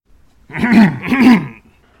Welcome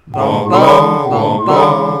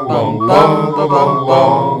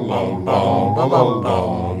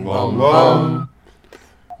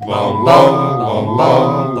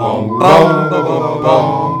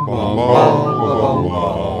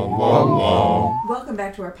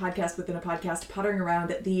back to our podcast within a podcast, pottering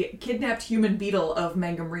around the kidnapped human beetle of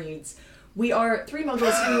Mangum Reads. We are three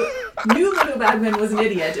muggles who knew Ludo Bagman was an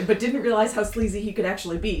idiot, but didn't realize how sleazy he could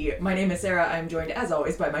actually be. My name is Sarah. I'm joined, as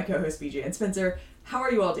always, by my co-host BJ and Spencer. How are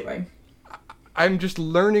you all doing? I'm just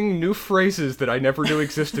learning new phrases that I never knew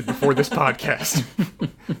existed before this podcast.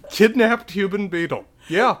 Kidnapped human beetle.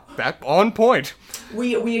 Yeah, that on point.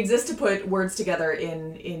 We exist to put words together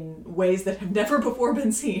in ways that have never before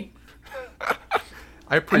been seen.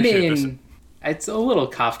 I appreciate this. It's a little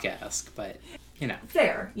Kafkaesque, but, you know.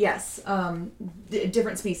 Fair, yes.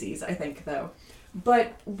 Different species, I think, though.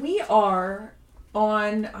 But we are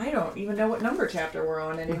on, I don't even know what number chapter we're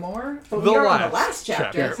on anymore. But we are on the last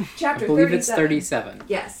chapter. Chapter I believe 37. It's 37.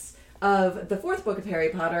 Yes. Of the fourth book of Harry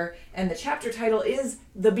Potter, and the chapter title is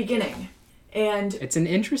The Beginning. And it's an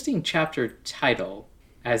interesting chapter title,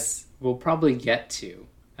 as we'll probably get to.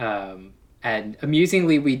 And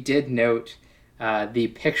amusingly, we did note the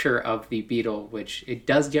picture of the beetle, which it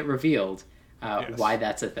does get revealed why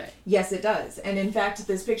that's a thing. Yes, it does. And in fact,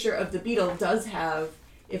 this picture of the beetle does have,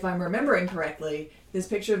 if I'm remembering correctly, this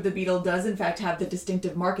picture of the beetle does in fact have the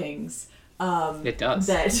distinctive markings. It does.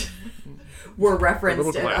 That were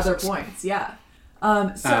referenced at other points, yeah.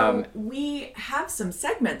 So we have some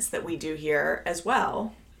segments that we do here as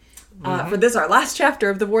well. For this, our last chapter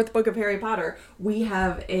of the fourth book of Harry Potter, we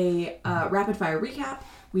have a rapid fire recap.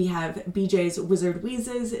 We have BJ's Wizard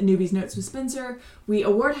Wheezes, Newbie's Notes with Spencer. We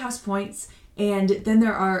award house points, and then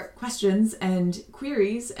there are questions and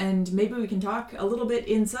queries, and maybe we can talk a little bit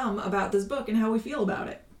in sum about this book and how we feel about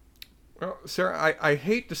it. Well, Sarah, I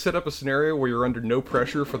hate to set up a scenario where you're under no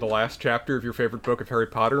pressure for the last chapter of your favorite book of Harry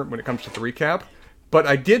Potter when it comes to the recap, but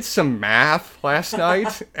I did some math last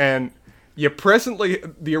night, and the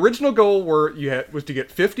original goal was to get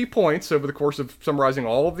 50 points over the course of summarizing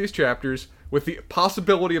all of these chapters, with the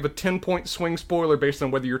possibility of a 10-point swing spoiler based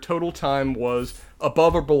on whether your total time was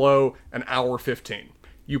above or below an hour 15.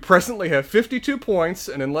 You presently have 52 points,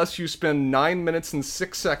 and unless you spend 9 minutes and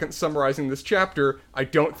 6 seconds summarizing this chapter, I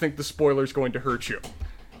don't think the spoiler's going to hurt you.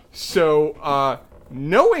 So,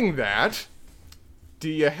 knowing that, do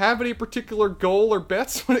you have any particular goal or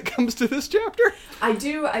bets when it comes to this chapter? I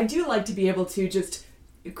do like to be able to just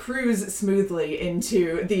cruise smoothly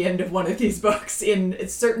into the end of one of these books,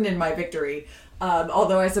 certain in my victory.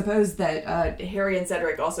 Although I suppose that Harry and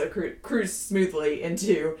Cedric also cruise smoothly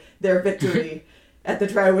into their victory at the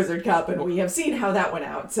Triwizard Cup, and we have seen how that went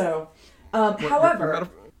out. So, however...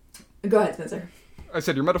 Go ahead, Spencer. I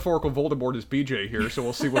said your metaphorical Voldemort is BJ here, so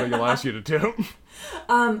we'll see what he allows you to do.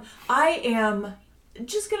 I am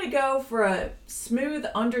just going to go for a smooth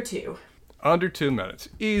under 2. Under 2 minutes.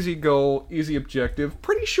 Easy goal, easy objective.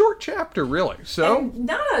 Pretty short chapter, really. So,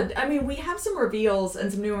 and we have some reveals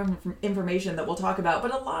and some new information that we'll talk about,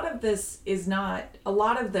 but a lot of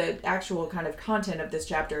the actual kind of content of this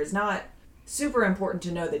chapter is not super important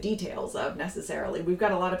to know the details of necessarily. We've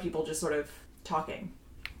got a lot of people just sort of talking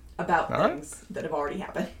about things that have already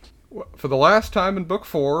happened. For the last time in book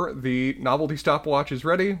 4, the novelty stopwatch is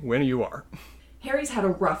ready when you are. Harry's had a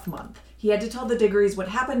rough month. He had to tell the Diggories what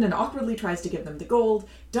happened and awkwardly tries to give them the gold.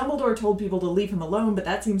 Dumbledore told people to leave him alone, but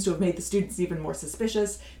that seems to have made the students even more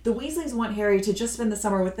suspicious. The Weasleys want Harry to just spend the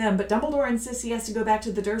summer with them, but Dumbledore insists he has to go back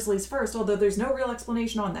to the Dursleys first, although there's no real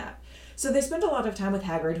explanation on that. So they spend a lot of time with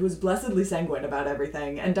Hagrid, who is blessedly sanguine about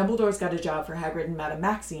everything, and Dumbledore's got a job for Hagrid and Madame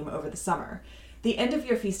Maxime over the summer. The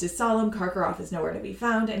end-of-year feast is solemn, Karkaroff is nowhere to be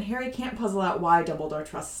found, and Harry can't puzzle out why Dumbledore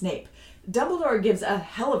trusts Snape. Dumbledore gives a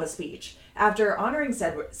hell of a speech. After honoring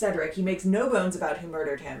Cedric, he makes no bones about who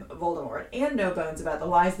murdered him, Voldemort, and no bones about the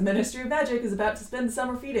lies the Ministry of Magic is about to spend the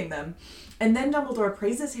summer feeding them. And then Dumbledore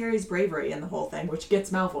praises Harry's bravery in the whole thing, which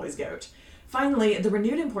gets Malfoy's goat. Finally, the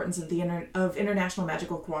renewed importance of international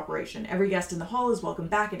magical cooperation. Every guest in the hall is welcome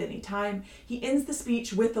back at any time. He ends the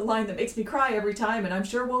speech with the line that makes me cry every time, and I'm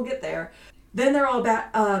sure we'll get there. Then they're all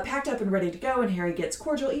packed up and ready to go, and Harry gets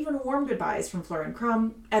cordial, even warm goodbyes from Fleur and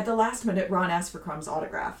Krum. At the last minute, Ron asks for Krum's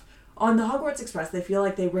autograph. On the Hogwarts Express, they feel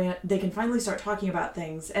like they can finally start talking about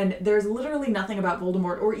things, and there's literally nothing about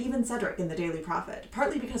Voldemort or even Cedric in the Daily Prophet,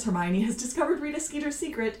 partly because Hermione has discovered Rita Skeeter's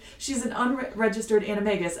secret. She's an unregistered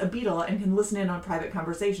animagus, a beetle, and can listen in on private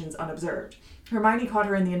conversations unobserved. Hermione caught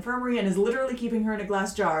her in the infirmary and is literally keeping her in a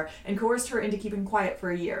glass jar and coerced her into keeping quiet for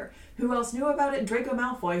a year. Who else knew about it? Draco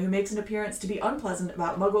Malfoy, who makes an appearance to be unpleasant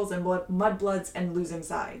about muggles and mudbloods and losing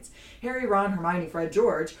sides. Harry, Ron, Hermione, Fred,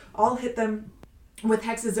 George all hit them with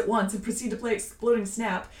hexes at once and proceed to play Exploding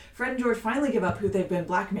Snap. Fred and George finally give up who they've been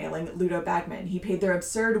blackmailing, Ludo Bagman. He paid their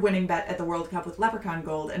absurd winning bet at the World Cup with leprechaun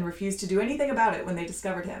gold and refused to do anything about it when they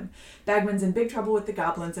discovered him. Bagman's in big trouble with the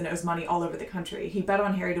goblins and owes money all over the country. He bet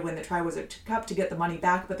on Harry to win the Triwizard Cup to get the money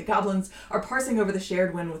back, but the goblins are parsing over the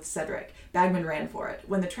shared win with Cedric. Bagman ran for it.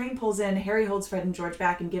 When the train pulls in, Harry holds Fred and George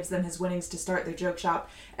back and gives them his winnings to start their joke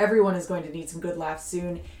shop. Everyone is going to need some good laughs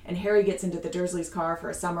soon, and Harry gets into the Dursleys' car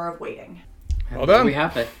for a summer of waiting. Well done. We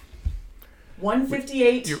have it.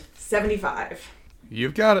 158.75.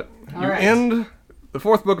 You've got it. All You right. end the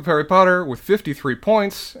fourth book of Harry Potter with 53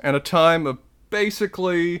 points and a time of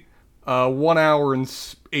basically 1 hour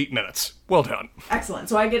and 8 minutes. Well done. Excellent.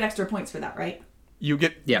 So I get extra points for that, right? You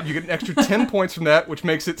get an extra 10 points from that, which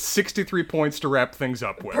makes it 63 points to wrap things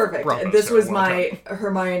up with. Perfect. Bravo, This Sarah. was Well my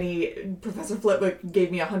done. Professor Flitwick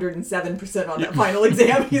gave me 107% on that final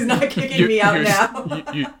exam. He's not kicking me out now.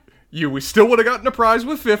 We still would have gotten a prize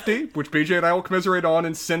with 50, which BJ and I will commiserate on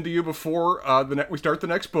and send to you before we start the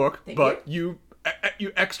next book. Thank but you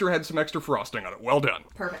had some extra frosting on it. Well done.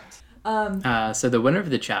 Perfect. So the winner of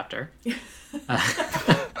the chapter.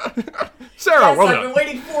 Sarah, Yes, well I've done. been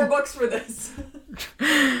waiting 4 books for this.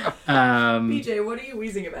 BJ, what are you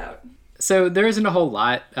wheezing about? So there isn't a whole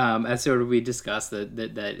lot, as sort of we discussed, that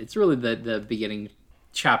it's really the beginning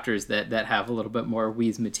chapters that have a little bit more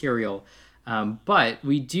wheeze material. But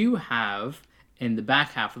we do have, in the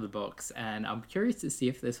back half of the books, and I'm curious to see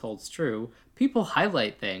if this holds true, people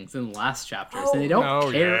highlight things in the last chapters, and they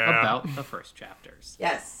don't care about the first chapters.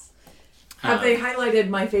 Yes. Have they highlighted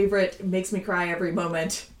my favorite makes me cry every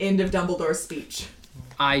moment, end of Dumbledore's speech?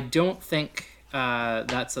 I don't think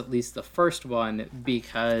that's at least the first one,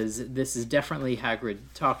 because this is definitely Hagrid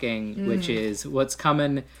talking, which is what's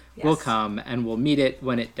coming will come, and we'll meet it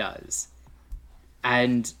when it does.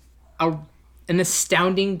 And an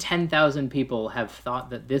astounding 10,000 people have thought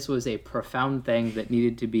that this was a profound thing that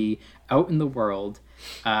needed to be out in the world.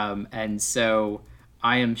 And so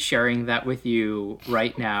I am sharing that with you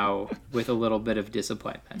right now with a little bit of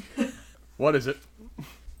disappointment. What is it?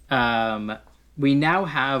 We now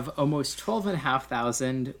have almost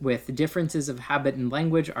 12,500 with differences of habit and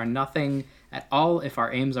language are nothing at all if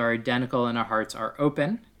our aims are identical and our hearts are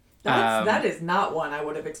open. That is not one I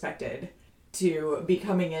would have expected to be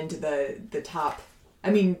coming into the top. I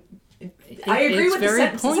mean, I agree it's with very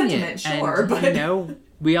the poignant, sentiment, sure, and, but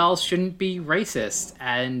we all shouldn't be racist,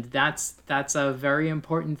 and that's a very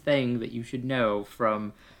important thing that you should know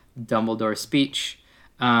from Dumbledore's speech.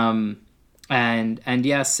 And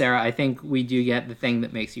yes, Sarah, I think we do get the thing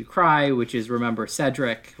that makes you cry, which is remember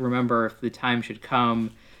Cedric. Remember, if the time should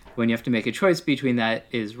come when you have to make a choice between that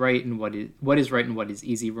is right and what is right and what is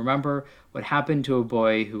easy. Remember what happened to a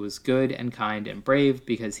boy who was good and kind and brave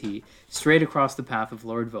because he strayed across the path of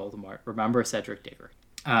Lord Voldemort. Remember Cedric Diggory.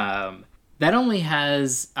 That only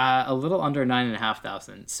has a little under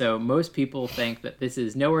 9,500. So most people think that this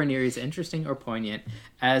is nowhere near as interesting or poignant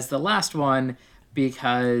as the last one,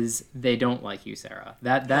 because they don't like you, Sarah.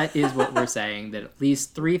 That is what we're saying, that at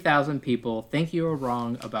least 3,000 people think you are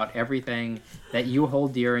wrong about everything that you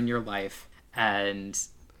hold dear in your life, and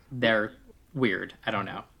they're weird. I don't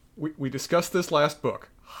know. We discussed this last book.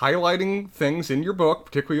 Highlighting things in your book,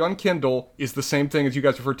 particularly on Kindle, is the same thing as you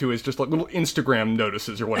guys refer to as just like little Instagram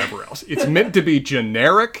notices or whatever else. It's meant to be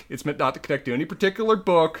generic. It's meant not to connect to any particular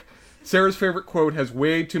book. Sarah's favorite quote has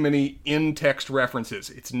way too many in-text references.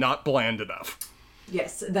 It's not bland enough.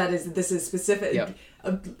 yes, this is specific, Yep.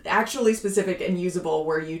 actually specific and usable.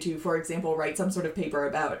 Where you two, for example, write some sort of paper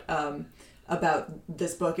about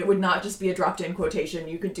this book, it would not just be a dropped-in quotation.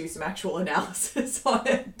 You could do some actual analysis on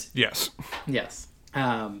it. Yes. Yes.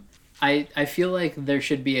 I feel like there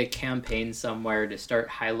should be a campaign somewhere to start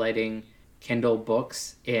highlighting Kindle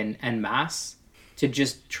books en masse to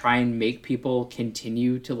just try and make people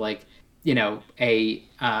continue to, like, you know, a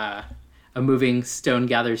moving stone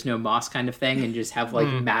gathers no moss kind of thing, and just have like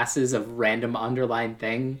masses of random underlined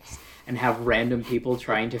things and have random people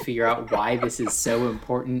trying to figure out why this is so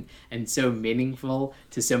important and so meaningful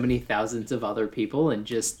to so many thousands of other people, and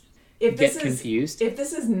just get confused. If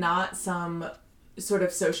this is not some sort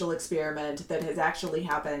of social experiment that has actually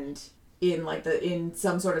happened in in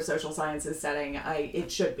some sort of social sciences setting,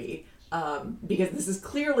 it should be, because this is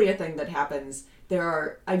clearly a thing that happens.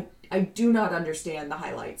 I do not understand the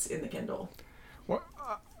highlights in the Kindle. Well,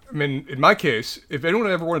 I mean, in my case, if anyone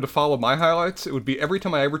ever wanted to follow my highlights, it would be every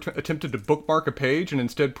time I ever attempted to bookmark a page and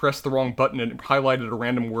instead pressed the wrong button and it highlighted a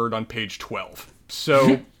random word on page 12.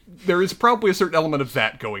 So there is probably a certain element of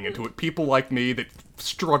that going into it. People like me that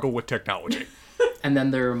struggle with technology. And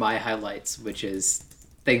then there are my highlights, which is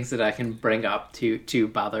things that I can bring up to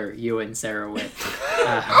bother you and Sarah with.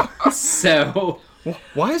 So...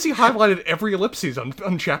 Why has he highlighted every ellipses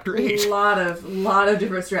on chapter 8? A lot of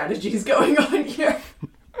different strategies going on here.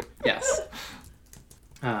 Yes.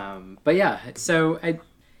 But yeah, so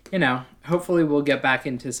hopefully we'll get back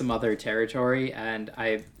into some other territory, and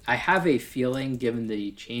I have a feeling, given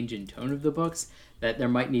the change in tone of the books, that there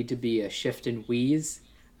might need to be a shift in wheeze.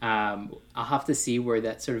 I'll have to see where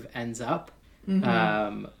that sort of ends up.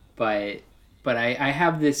 Mm-hmm. But I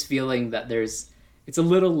have this feeling that it's a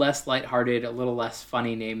little less lighthearted, a little less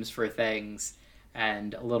funny names for things,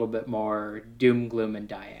 and a little bit more doom, gloom, and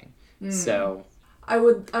dying. So I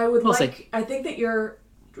think that you're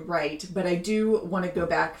right, but I do want to go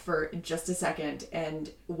back for just a second.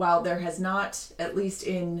 And while there has not, at least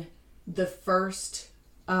in the first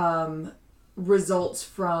results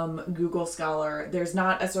from Google Scholar, there's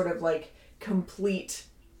not a sort of complete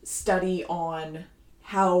study on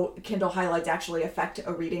how Kindle highlights actually affect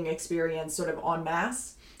a reading experience sort of en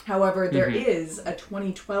masse. However, there is a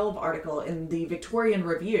 2012 article in the Victorian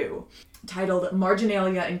Review titled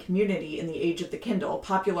Marginalia and Community in the Age of the Kindle,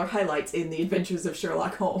 Popular Highlights in the Adventures of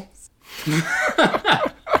Sherlock Holmes. And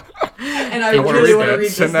I really want to read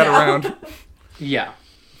this Send that around. Yeah.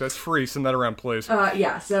 That's free. Send that around, please.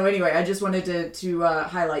 Yeah, so anyway, I just wanted to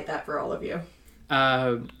highlight that for all of you.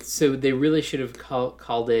 So they really should have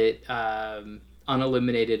called it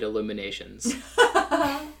Unilluminated Illuminations.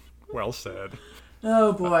 Well said.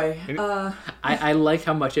 Oh boy. I like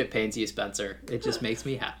how much it pains you, Spencer. It just makes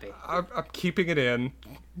me happy. I'm keeping it in.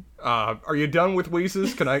 Are you done with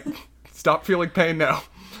wheezes? Can I stop feeling pain now?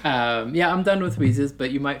 Yeah, I'm done with wheezes,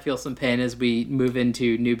 but you might feel some pain as we move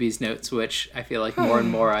into Newbie's Notes, which I feel like more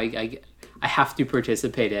and more I have to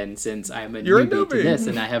participate in, since I'm a newbie to this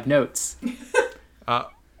and I have notes.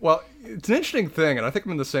 Well, it's an interesting thing, and I think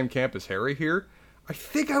I'm in the same camp as Harry here. I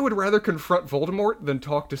think I would rather confront Voldemort than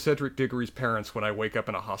talk to Cedric Diggory's parents when I wake up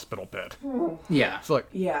in a hospital bed. Yeah. It's like,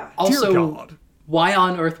 yeah. Also, dear God. Why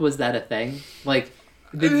on earth was that a thing?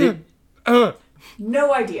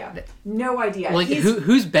 No idea. No idea. Like,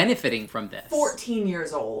 who's benefiting from this? 14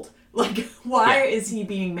 years old. Why is he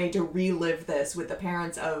being made to relive this with the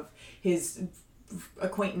parents of his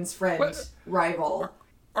acquaintance, friend, rival,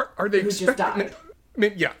 are they who just died? I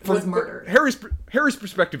mean, yeah. Was murdered. Harry's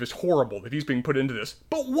perspective is horrible that he's being put into this.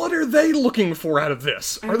 But what are they looking for out of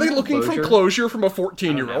this? Are they looking for closure from a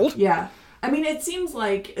 14-year-old? Yeah. I mean, it seems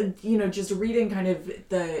like, just reading kind of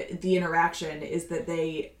the interaction is that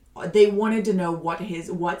they wanted to know what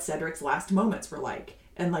Cedric's last moments were like.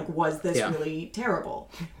 And was this really terrible?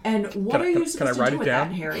 And what are you supposed to do with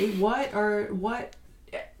that, Harry? What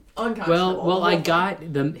unconscionable? Well, I got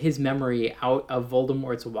his memory out of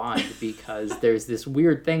Voldemort's wand because there's this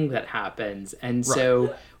weird thing that happens. And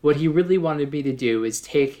so what he really wanted me to do is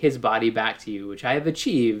take his body back to you, which I have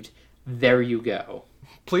achieved. There you go.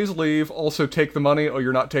 Please leave. Also take the money. Oh,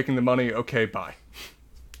 you're not taking the money. Okay, bye.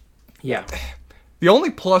 Yeah. The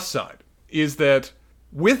only plus side is that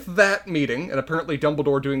with that meeting, and apparently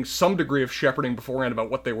Dumbledore doing some degree of shepherding beforehand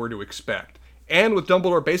about what they were to expect, and with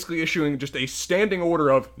Dumbledore basically issuing just a standing order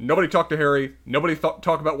of nobody talk to Harry, nobody talk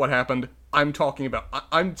about what happened, I'm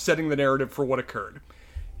setting the narrative for what occurred.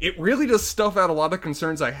 It really does stuff out a lot of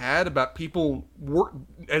concerns I had about people,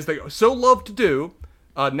 as they so love to do,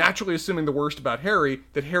 naturally assuming the worst about Harry,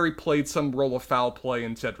 that Harry played some role of foul play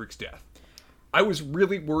in Cedric's death. I was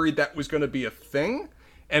really worried that was going to be a thing,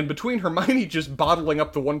 and between Hermione just bottling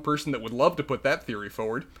up the one person that would love to put that theory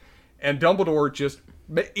forward, and Dumbledore just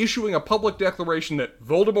issuing a public declaration that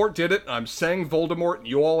Voldemort did it, I'm saying Voldemort, and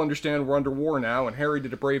you all understand we're under war now, and Harry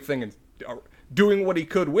did a brave thing and doing what he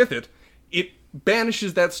could with it, it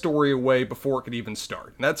banishes that story away before it could even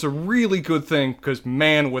start. And that's a really good thing, because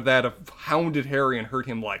man, would that have hounded Harry and hurt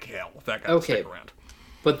him like hell if that guy would stick around.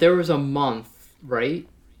 But there was a month, right,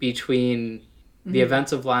 between the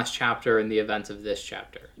events of last chapter and the events of this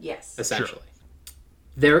chapter. Yes. Essentially. Sure.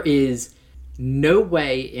 There is no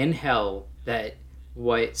way in hell that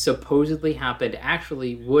what supposedly happened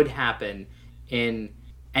actually would happen in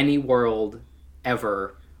any world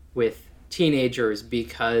ever with teenagers,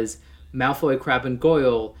 because Malfoy, Crabbe, and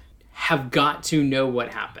Goyle have got to know what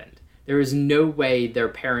happened. There is no way their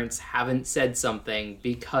parents haven't said something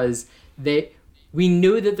because we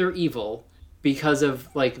knew that they're evil because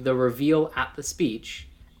of like the reveal at the speech,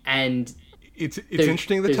 and it's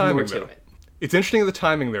interesting the timing to though. It. It's interesting the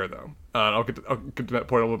timing there though. I'll get to that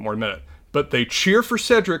point a little bit more in a minute. But they cheer for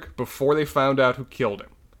Cedric before they found out who killed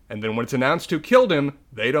him, and then when it's announced who killed him,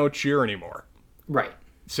 they don't cheer anymore. Right.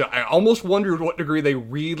 So I almost wonder to what degree they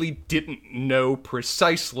really didn't know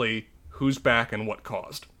precisely who's back and what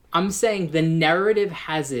caused. I'm saying the narrative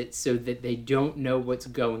has it so that they don't know what's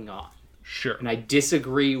going on. Sure. And I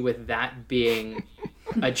disagree with that being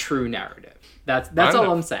a true narrative. That's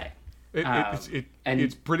all I'm saying.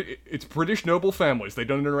 It's British noble families. They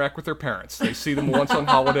don't interact with their parents. They see them once on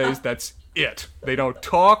holidays. That's it. They don't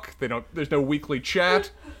talk. There's no weekly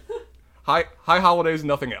chat. High holidays,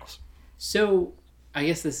 nothing else. So I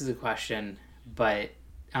guess this is a question, but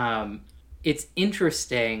it's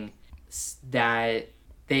interesting that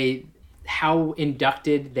how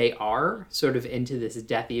inducted they are sort of into this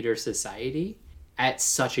Death Eater society at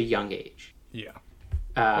such a young age. Yeah.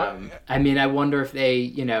 I mean, I wonder if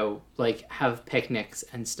they, like have picnics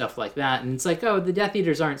and stuff like that. And it's like, oh, the Death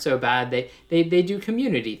Eaters aren't so bad. They do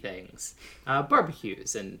community things,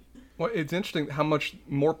 barbecues and... Well, it's interesting how much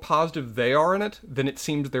more positive they are in it than it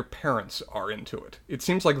seems their parents are into it. It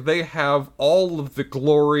seems like they have all of the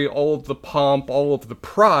glory, all of the pomp, all of the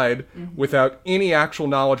pride, without any actual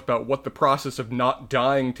knowledge about what the process of not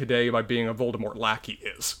dying today by being a Voldemort lackey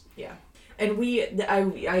is. Yeah. And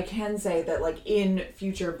I can say that, like, in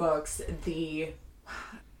future books,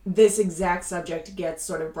 this exact subject gets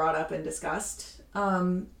sort of brought up and discussed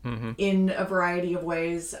in a variety of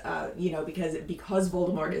ways, because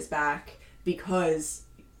Voldemort is back, because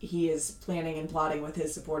he is planning and plotting with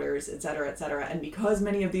his supporters, etc., and because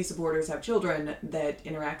many of these supporters have children that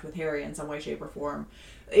interact with Harry in some way, shape, or form,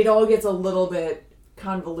 it all gets a little bit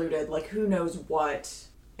convoluted, like who knows what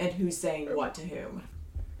and who's saying what to whom.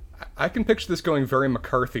 I can picture this going very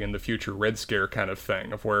McCarthy in the future Red Scare kind of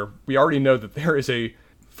thing, of where we already know that there is a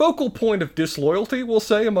focal point of disloyalty, we'll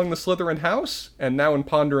say, among the Slytherin house, and now in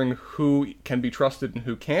pondering who can be trusted and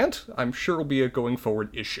who can't, I'm sure it'll be a going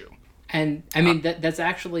forward issue. And, I mean, that's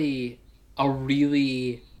actually a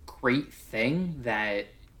really great thing that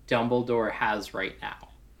Dumbledore has right now.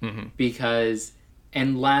 Mm-hmm. Because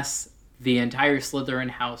unless the entire Slytherin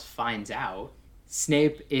house finds out,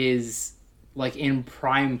 Snape is, like, in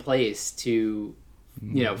prime place to,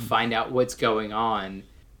 find out what's going on,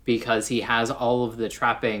 because he has all of the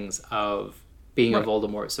trappings of being a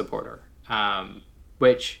Voldemort supporter,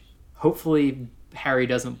 which hopefully Harry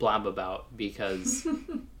doesn't blab about, because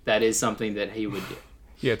that is something that he would do.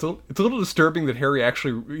 Yeah, it's a little disturbing that Harry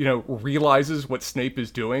actually, realizes what Snape is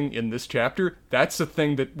doing in this chapter. That's a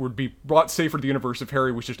thing that would be brought safer to the universe if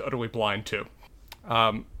Harry was just utterly blind to.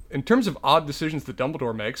 In terms of odd decisions that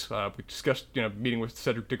Dumbledore makes, we discussed, meeting with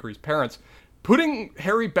Cedric Diggory's parents. Putting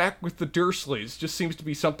Harry back with the Dursleys just seems to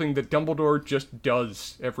be something that Dumbledore just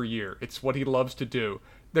does every year. It's what he loves to do.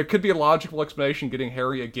 There could be a logical explanation getting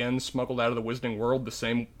Harry again smuggled out of the Wizarding World, the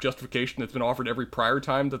same justification that's been offered every prior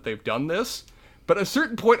time that they've done this. But at a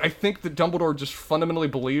certain point, I think that Dumbledore just fundamentally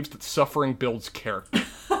believes that suffering builds character.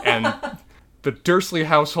 And the Dursley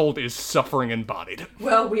household is suffering embodied.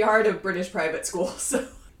 Well, we are at a British private school, so...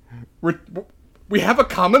 We have a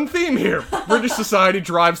common theme here. British society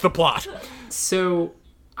drives the plot. So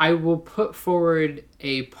I will put forward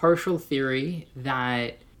a partial theory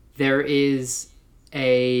that there is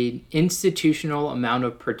an institutional amount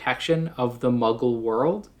of protection of the Muggle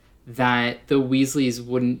world that the Weasleys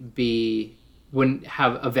wouldn't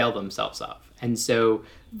have availed themselves of. And so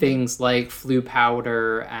things like flu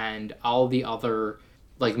powder and all the other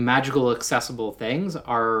like magical accessible things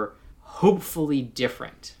are hopefully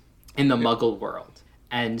different in the Muggle world.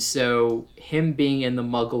 And so him being in the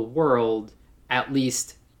Muggle world, at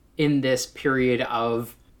least in this period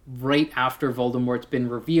of right after Voldemort's been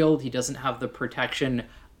revealed, he doesn't have the protection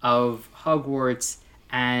of Hogwarts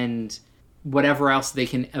and whatever else they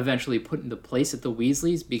can eventually put into place at the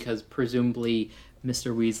Weasleys, because presumably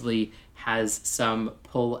Mr. Weasley has some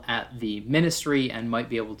pull at the Ministry and might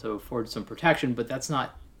be able to afford some protection, but that's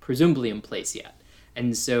not presumably in place yet.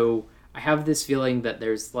 And so I have this feeling that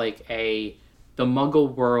there's like the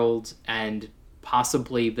Muggle world and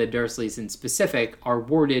possibly the Dursleys in specific are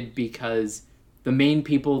warded because the main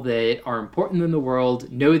people that are important in the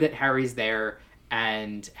world know that Harry's there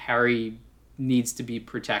and Harry needs to be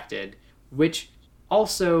protected. Which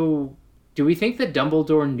also, do we think that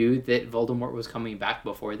Dumbledore knew that Voldemort was coming back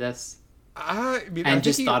before this? I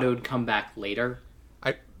just thought it would come back later?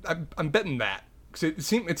 I'm betting that. 'Cause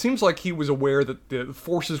it seems like he was aware that the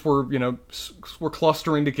forces were, were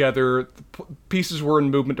clustering together, the pieces were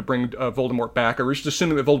in movement to bring Voldemort back. I was just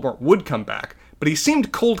assuming that Voldemort would come back, but he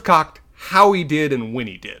seemed cold-cocked how he did and when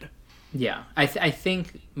he did. Yeah, I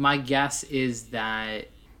think my guess is that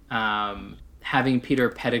having Peter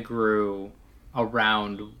Pettigrew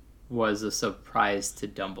around was a surprise to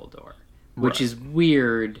Dumbledore, which is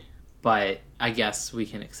weird, but I guess we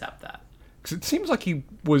can accept that. Because it seems like he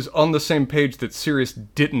was on the same page that Sirius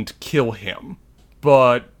didn't kill him,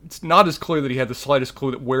 but it's not as clear that he had the slightest clue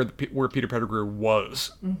that where Peter Pettigrew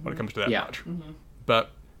was when it comes to that much. But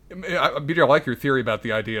Peter, I like your theory about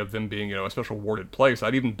the idea of them being, a special warded place.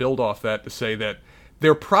 I'd even build off that to say that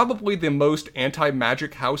they're probably the most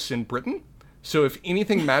anti-magic house in Britain. So if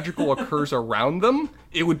anything magical occurs around them,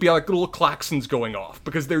 it would be like little klaxons going off,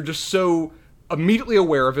 because they're just so immediately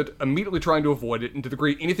aware of it, immediately trying to avoid it, and to the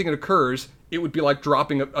degree anything that occurs, it would be like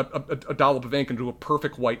dropping a dollop of ink into a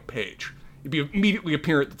perfect white page. It'd be immediately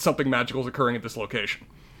apparent that something magical is occurring at this location.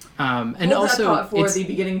 And Hold also, that thought for the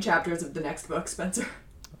beginning chapters of the next book, Spencer.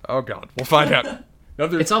 Oh God, we'll find out.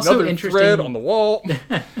 It's also another interesting thread on the wall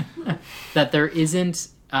that there isn't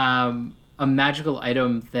a magical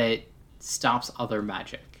item that stops other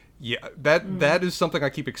magic. Yeah, that is something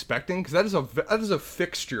I keep expecting, because that is a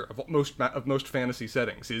fixture of most fantasy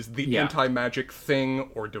settings, is the anti-magic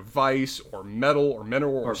thing or device or metal or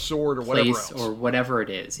mineral or sword or whatever else. Or whatever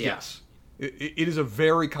it is, Yes. It is a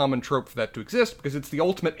very common trope for that to exist, because it's the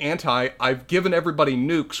ultimate I've given everybody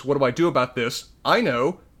nukes, what do I do about this? I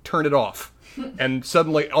know, turn it off. And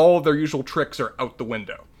suddenly all of their usual tricks are out the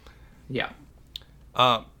window. Yeah.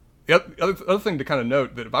 The other thing to kind of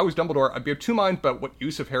note, that if I was Dumbledore, I'd be of two minds about what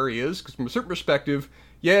use of Harry is, because from a certain perspective,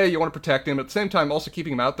 yeah, you want to protect him, at the same time, also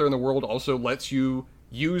keeping him out there in the world also lets you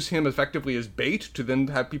use him effectively as bait to then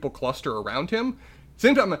have people cluster around him. At the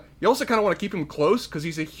same time, you also kind of want to keep him close, because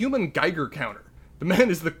he's a human Geiger counter. The man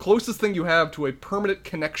is the closest thing you have to a permanent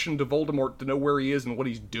connection to Voldemort to know where he is and what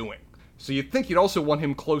he's doing. So you'd think you'd also want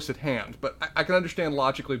him close at hand, but I can understand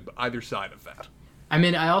logically either side of that. I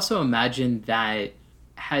mean, I also imagine that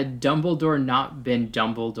had Dumbledore not been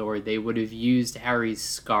Dumbledore, they would have used Harry's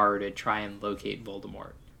scar to try and locate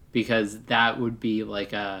Voldemort, because that would be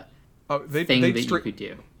like a thing that you could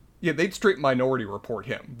do. Yeah, they'd straight Minority Report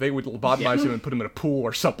him. They would lobotomize him and put him in a pool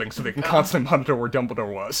or something so they can constantly monitor where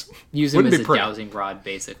Dumbledore was. Use him as a dowsing rod,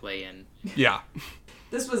 basically. And yeah.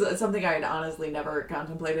 This was something I had honestly never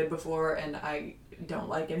contemplated before, and I don't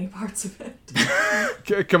like any parts of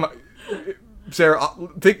it. Come on. Sarah,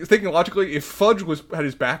 thinking logically, if Fudge had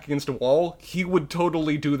his back against a wall, he would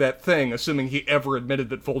totally do that thing, assuming he ever admitted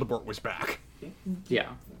that Voldemort was back. Yeah.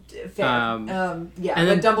 Fair. But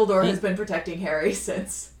Dumbledore has been protecting Harry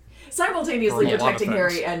since... Simultaneously protecting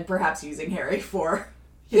Harry and perhaps using Harry for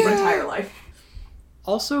his entire life.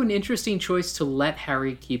 Also an interesting choice to let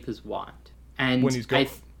Harry keep his wand. And when he's going...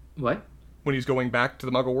 What? When he's going back to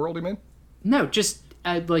the Muggle world, you mean? No, just...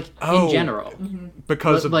 in general.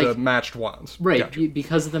 Because of the matched wands. Right, Gotcha.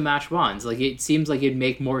 Because of the matched wands. Like, it seems like it'd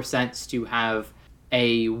make more sense to have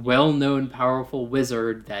a well-known, powerful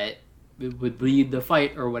wizard that would lead the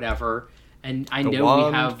fight or whatever. And I know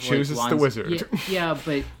we have chooses wands. The wizard. Yeah,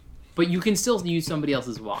 but you can still use somebody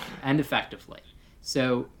else's wand, and effectively.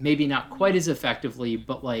 So, maybe not quite as effectively,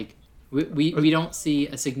 but, like, we don't see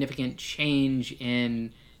a significant change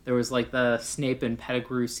in... There was, like, the Snape and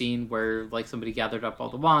Pettigrew scene where, like, somebody gathered up all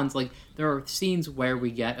the wands. Like, there are scenes where we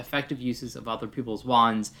get effective uses of other people's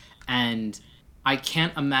wands, and I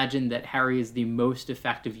can't imagine that Harry is the most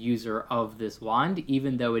effective user of this wand,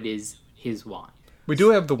 even though it is his wand. We do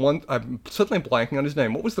have the one, I'm suddenly blanking on his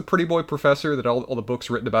name. What was the pretty boy professor that all the books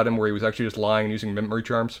written about him where he was actually just lying and using memory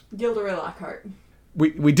charms? Gilderoy Lockhart.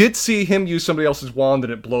 We did see him use somebody else's wand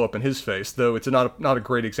and it blow up in his face, though it's not a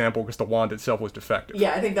great example because the wand itself was defective.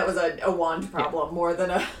 Yeah, I think that was a wand problem more than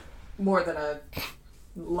a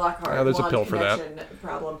Lockhart there's wand a pill for connection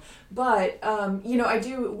problem. But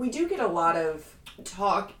we do get a lot of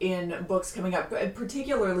talk in books coming up,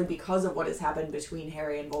 particularly because of what has happened between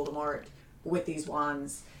Harry and Voldemort with these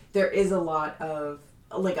wands. There is a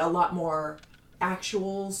lot more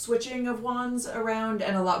actual switching of wands around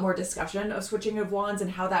and a lot more discussion of switching of wands and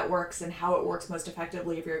how that works and how it works most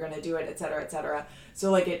effectively if you're going to do it, etc., etc.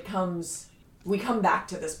 So we come back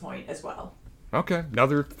to this point as well. Okay,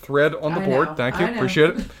 another thread on the board. Thank you,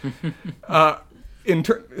 appreciate it.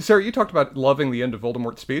 Sarah, you talked about loving the end of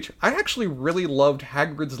Voldemort's speech. I actually really loved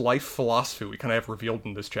Hagrid's life philosophy we kind of have revealed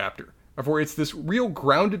in this chapter. Of where it's this real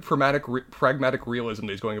grounded pragmatic realism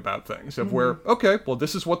that he's going about things. Of where, okay, well,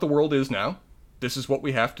 this is what the world is now. This is what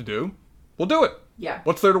we have to do. We'll do it. Yeah.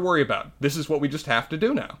 What's there to worry about? This is what we just have to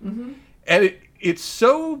do now. Mm-hmm. And it's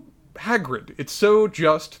so Hagrid. It's so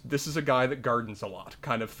just, this is a guy that gardens a lot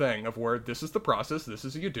kind of thing, of where this is the process, this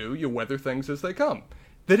is what you do, you weather things as they come.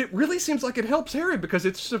 That it really seems like it helps Harry, because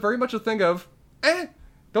it's just very much a thing of,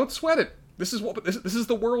 don't sweat it. This is this is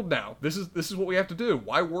the world now. This is what we have to do.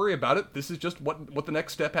 Why worry about it? This is just what the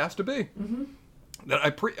next step has to be. Mm-hmm. That I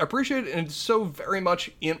appreciate it, and it's so very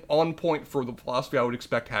much on point for the philosophy I would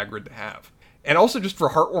expect Hagrid to have. And also just for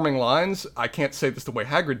heartwarming lines, I can't say this the way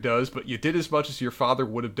Hagrid does, but you did as much as your father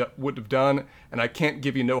would have done, and I can't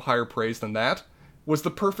give you no higher praise than that, was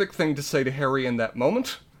the perfect thing to say to Harry in that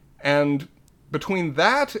moment. And between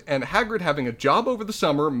that and Hagrid having a job over the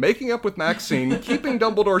summer, making up with Maxine, keeping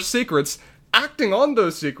Dumbledore's secrets, acting on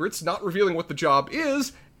those secrets, not revealing what the job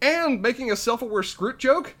is, and making a self-aware Scroot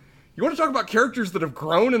joke, you want to talk about characters that have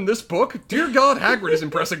grown in this book? Dear God, Hagrid is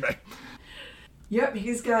impressing me. Yep,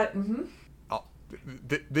 he's got... Mm-hmm.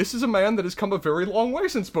 This is a man that has come a very long way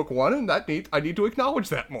since book one, and I need to acknowledge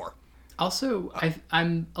that more. Also,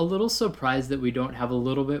 I'm a little surprised that we don't have a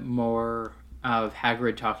little bit more of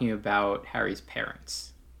Hagrid talking about Harry's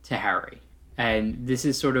parents to Harry. And this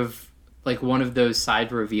is sort of like one of those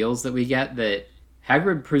side reveals that we get, that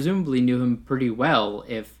Hagrid presumably knew him pretty well,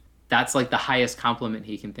 if that's like the highest compliment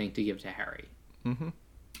he can think to give to Harry. Mm-hmm.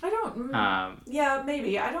 I don't... yeah,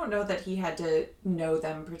 maybe. I don't know that he had to know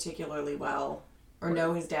them particularly well, or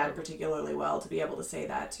know his dad particularly well to be able to say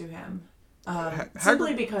that to him.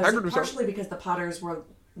 Partially because the Potters were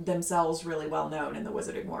themselves really well known in the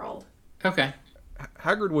wizarding world. Okay.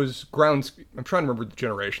 Hagrid was grounds... I'm trying to remember the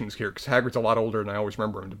generations here, because Hagrid's a lot older than I always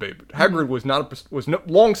remember him to be. But Hagrid was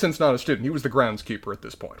long since not a student. He was the groundskeeper at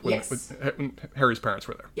this point, when Harry's parents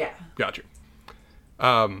were there. Yeah. Gotcha.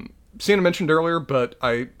 Sienna mentioned earlier, but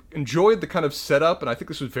I enjoyed the kind of setup, and I think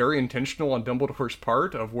this was very intentional on Dumbledore's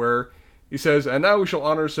part, of where he says, and now we shall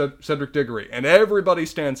honor Cedric Diggory. And everybody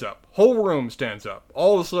stands up. Whole room stands up.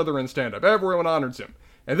 All the Slytherins stand up. Everyone honors him.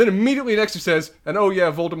 And then immediately next he says, and oh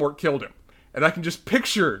yeah, Voldemort killed him. And I can just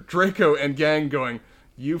picture Draco and gang going,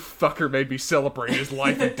 you fucker made me celebrate his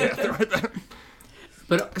life and death right there.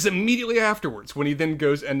 But because immediately afterwards, when he then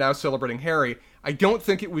goes, and now celebrating Harry, I don't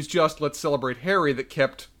think it was just, let's celebrate Harry, that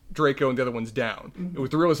kept Draco and the other ones down. Mm-hmm. It was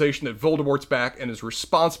the realization that Voldemort's back and is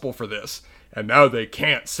responsible for this, and now they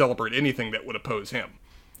can't celebrate anything that would oppose him.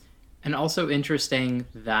 And also interesting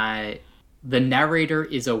that the narrator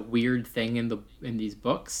is a weird thing in these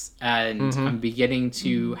books, and I'm beginning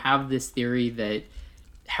to have this theory that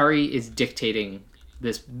Harry is dictating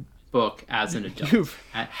this book as an adult. You've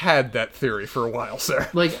had that theory for a while, sir.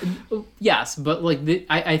 Like, yes, but like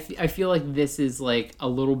I feel like this is like a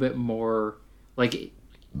little bit more like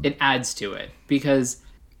it adds to it, because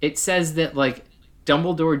it says that like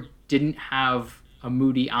Dumbledore didn't have a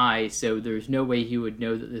moody eye, so there's no way he would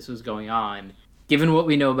know that this was going on. Given what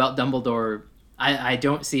we know about Dumbledore, I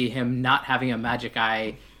don't see him not having a magic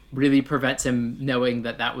eye really prevents him knowing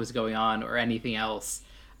that was going on or anything else.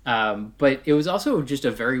 But it was also just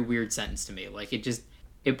a very weird sentence to me. Like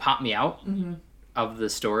it popped me out of the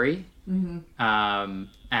story. Mm-hmm.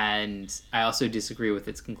 And I also disagree with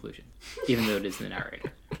its conclusion, even though it is the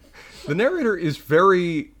narrator. The narrator is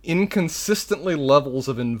very inconsistently levels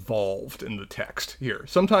of involved in the text here.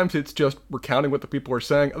 Sometimes it's just recounting what the people are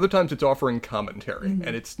saying. Other times it's offering commentary. Mm-hmm.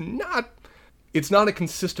 And it's not a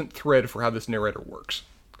consistent thread for how this narrator works.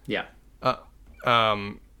 Yeah.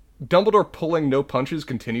 Dumbledore pulling no punches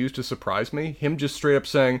continues to surprise me. Him just straight up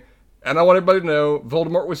saying, and I want everybody to know,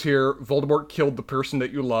 Voldemort was here. Voldemort killed the person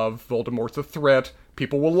that you love. Voldemort's a threat.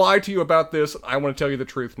 People will lie to you about this. I want to tell you the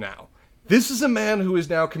truth now. This is a man who is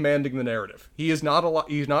now commanding the narrative. He's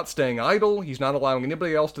not staying idle. He's not allowing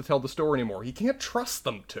anybody else to tell the story anymore. He can't trust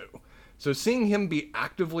them to. So seeing him be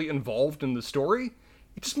actively involved in the story,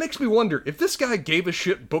 it just makes me wonder, if this guy gave a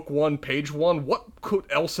shit book 1, page 1, what could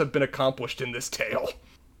else have been accomplished in this tale?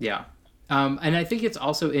 Yeah. And I think it's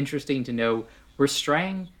also interesting to know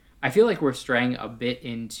I feel like we're straying a bit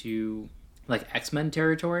into like X-Men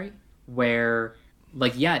territory, where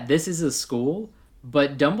like, yeah, this is a school,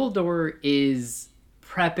 but Dumbledore is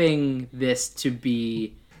prepping this to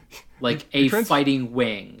be like a fighting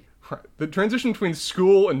wing. The transition between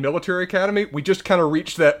school and military academy, we just kind of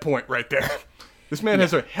reached that point right there. This man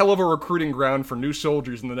has a hell of a recruiting ground for new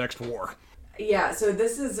soldiers in the next war. Yeah, so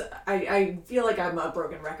this is... I feel like I'm a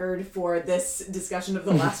broken record for this discussion of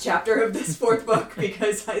the last chapter of this fourth book,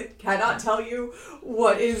 because I cannot tell you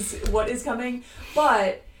what is coming.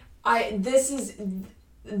 But this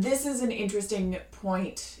is an interesting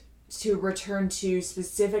point to return to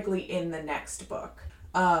specifically in the next book.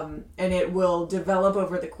 And it will develop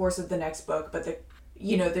over the course of the next book, but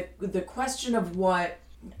the question of what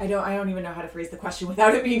I don't even know how to phrase the question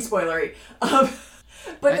without it being spoilery.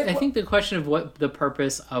 But I think the question of what the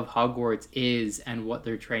purpose of Hogwarts is and what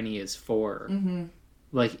their training is for,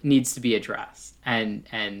 like, needs to be addressed.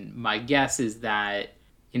 And my guess is that,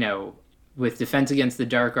 you know, with Defense Against the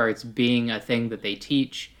Dark Arts being a thing that they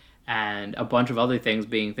teach, and a bunch of other things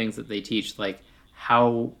being things that they teach, like,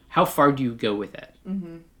 how far do you go with it?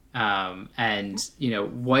 And, you know,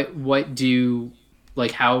 what do,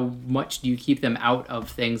 like, how much do you keep them out of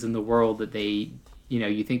things in the world that they, you know,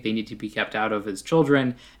 you think they need to be kept out of as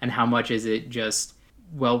children, and how much is it just,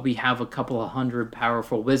 well, we have a couple of hundred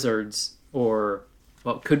powerful wizards, or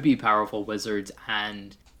what could be powerful wizards,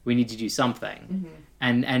 and we need to do something.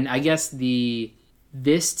 And I guess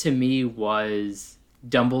this to me was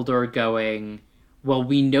Dumbledore going, well,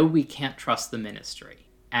 we know we can't trust the Ministry,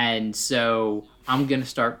 and so I'm going to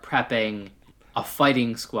start prepping a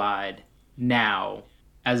fighting squad now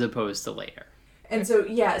as opposed to later. And so,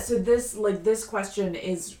 yeah, so this question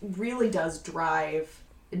does drive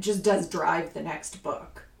the next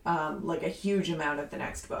book, like a huge amount of the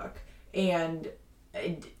next book. And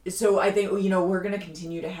so I think, you know, we're going to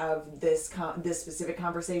continue to have this specific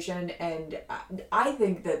conversation, and I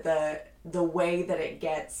think that the way that it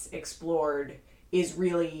gets explored is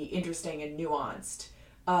really interesting and nuanced,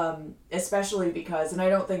 especially because, and I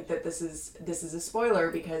don't think that this is a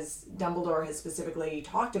spoiler, because Dumbledore has specifically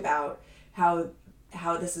talked about how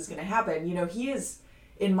this is going to happen. You know,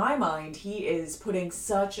 in my mind, he is putting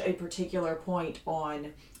such a particular point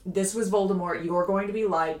on, this was Voldemort, you're going to be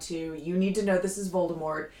lied to, you need to know this is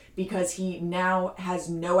Voldemort, because he now has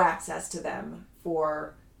no access to them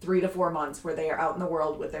for 3 to 4 months, where they are out in the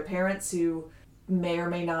world with their parents, who may or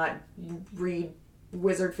may not read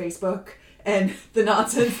Wizard Facebook and the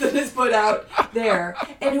nonsense that is put out there,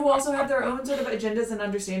 and who also have their own sort of agendas and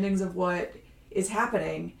understandings of what is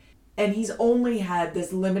happening. And he's only had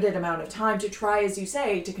this limited amount of time to try, as you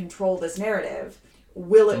say, to control this narrative.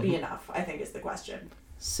 Will it be enough, I think, is the question.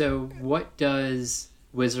 So what does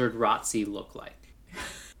Wizard Rotzi look like?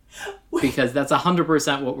 Because that's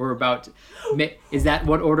 100% what we're about to... Is that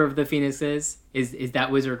what Order of the Phoenix is? Is that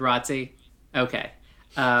Wizard Rotzi? Okay.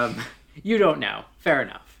 You don't know. Fair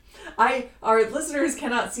enough. Our listeners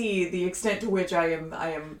cannot see the extent to which I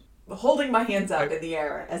am holding my hands up in the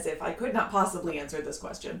air, as if I could not possibly answer this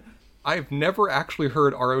question. I've never actually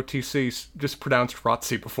heard ROTC just pronounced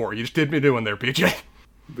Rotzi before. You just did me doing there, BJ.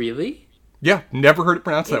 Really? Yeah, never heard it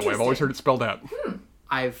pronounced that way. I've always heard it spelled out.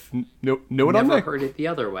 I've never heard it the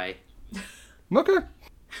other way. Okay.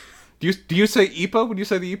 Do you say EPA when you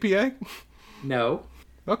say the EPA? No.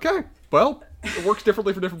 Okay. Well, it works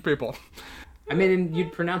differently for different people. I mean,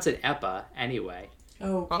 you'd pronounce it EPA anyway.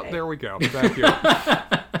 Okay. Oh, there we go. Thank you.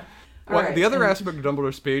 Well, right. the other aspect of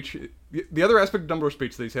Dumbledore's speech,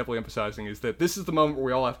 that he's heavily emphasizing, is that this is the moment where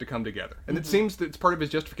we all have to come together. And it seems that it's part of his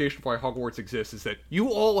justification for why Hogwarts exists, is that you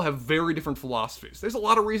all have very different philosophies. There's a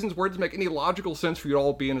lot of reasons where it doesn't make any logical sense for you to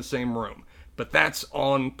all be in the same room. But that's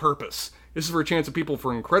on purpose. This is for a chance of people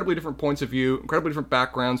from incredibly different points of view, incredibly different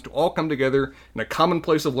backgrounds, to all come together in a common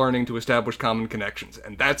place of learning to establish common connections.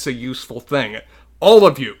 And that's a useful thing. All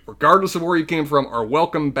of you, regardless of where you came from, are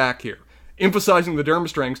welcome back here. Emphasizing the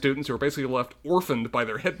Durmstrang students who are basically left orphaned by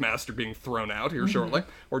their headmaster being thrown out here shortly,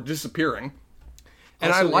 or disappearing.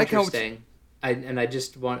 And Also I like how I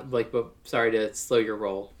just want, sorry to slow your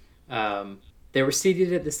roll. They were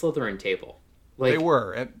seated at the Slytherin table. they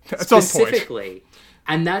were, and at some point. Specifically.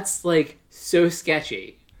 And that's, so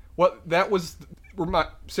sketchy. Well, that was...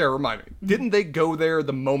 Sarah, remind me. Didn't they go there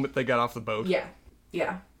the moment they got off the boat? Yeah.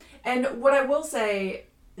 And what I will say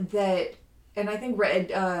that... And I think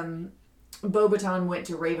Beauxbaton went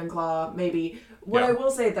to Ravenclaw, maybe. What I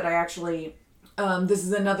will say that I actually... this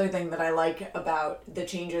is another thing that I like about the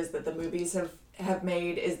changes that the movies have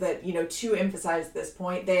made, is that, to emphasize this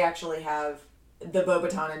point, they actually have the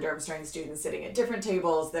Beauxbaton and Durmstrang students sitting at different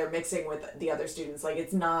tables. They're mixing with the other students.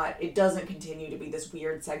 It doesn't continue to be this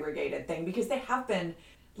weird segregated thing, because they have been,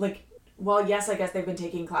 well, yes, I guess they've been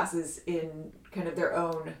taking classes in kind of their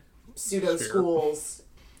own pseudo schools.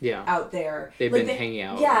 Yeah. Out there. They've been hanging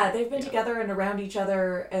out. Yeah, they've been together and around each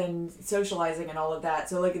other and socializing and all of that.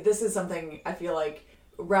 So, this is something I feel like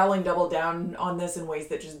Rowling doubled down on this in ways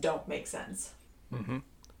that just don't make sense. Mm-hmm.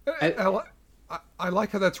 I like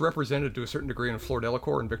how that's represented to a certain degree in Fleur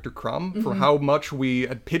Delacour and Victor Crumb, for how much we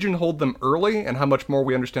had pigeonholed them early and how much more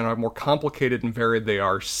we understand how more complicated and varied they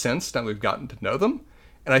are since now we've gotten to know them.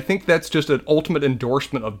 And I think that's just an ultimate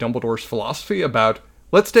endorsement of Dumbledore's philosophy about,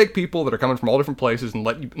 let's take people that are coming from all different places and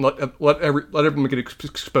let everyone get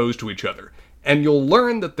exposed to each other. And you'll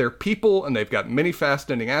learn that they're people, and they've got many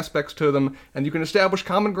fascinating aspects to them, and you can establish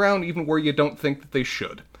common ground even where you don't think that they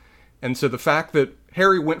should. And so the fact that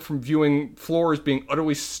Harry went from viewing Fleur as being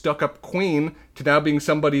utterly stuck-up queen to now being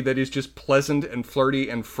somebody that is just pleasant and flirty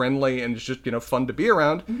and friendly and is just, fun to be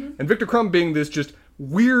around, and Victor Crumb being this just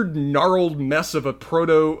weird, gnarled mess of a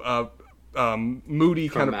moody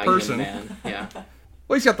kind of person. Man. Yeah.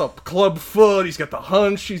 Well, he's got the club foot, he's got the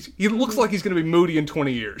hunch, he looks like he's going to be moody in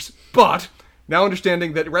 20 years. But, now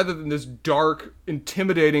understanding that rather than this dark,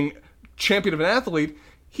 intimidating champion of an athlete,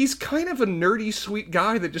 he's kind of a nerdy, sweet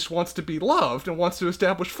guy that just wants to be loved and wants to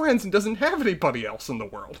establish friends and doesn't have anybody else in the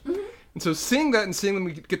world. And so seeing that and seeing them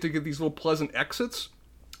get to get these little pleasant exits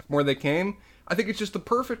from where they came, I think it's just the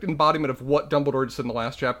perfect embodiment of what Dumbledore just said in the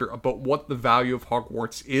last chapter about what the value of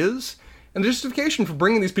Hogwarts is. And the justification for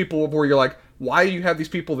bringing these people where you're like, why do you have these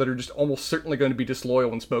people that are just almost certainly going to be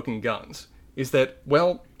disloyal and smoking guns? Is that,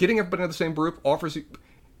 well, getting everybody in the same group offers...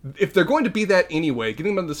 If they're going to be that anyway,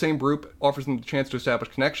 getting them in the same group offers them the chance to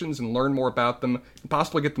establish connections and learn more about them, and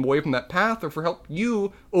possibly get them away from that path, or for help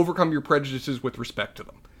you overcome your prejudices with respect to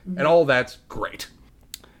them. And all that's great.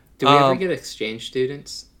 Do we ever get exchange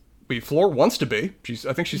students? Fleur wants to be.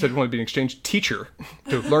 I think she said she wanted to be an exchange teacher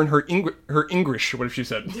to learn her English. What if she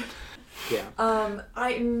said? Yeah.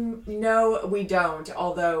 No, we don't.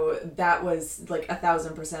 Although that was like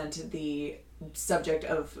 1,000% the subject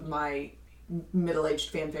of my middle-aged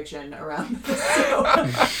fan fiction around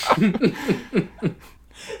this.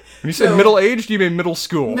 When you say middle-aged, you mean middle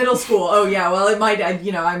school. Middle school. Oh yeah. Well, it might.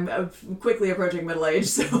 I'm quickly approaching middle age,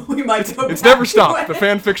 so we might go. It's never stopped. The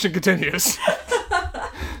fan fiction continues.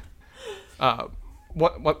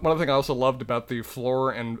 One thing I also loved about the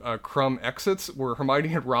Fleur and Crumb exits were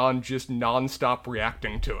Hermione and Ron just non-stop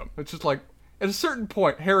reacting to him. It's just like, at a certain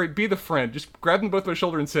point, Harry, be the friend. Just grab them both by the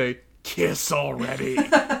shoulder and say, kiss already.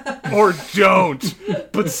 Or don't.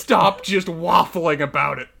 But stop just waffling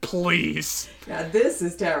about it, please. Yeah, this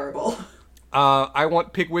is terrible. I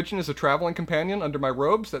want Pigwidgeon as a traveling companion under my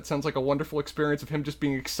robes. That sounds like a wonderful experience of him just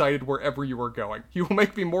being excited wherever you are going. He will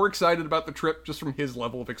make me more excited about the trip just from his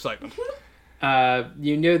level of excitement.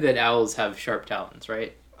 You know that owls have sharp talons,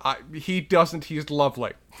 right? He doesn't. He's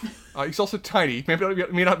lovely. He's also tiny. May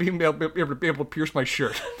not be able to pierce my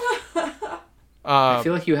shirt. I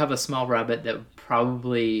feel like you have a small rabbit that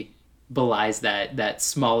probably belies that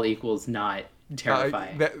small equals not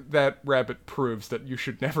terrifying. That rabbit proves that you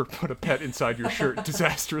should never put a pet inside your shirt.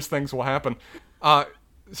 Disastrous things will happen.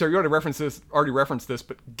 So you already referenced this,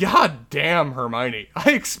 but goddamn, Hermione,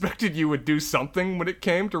 I expected you would do something when it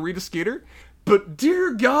came to Rita Skeeter, but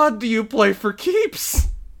dear God, do you play for keeps?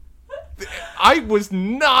 I was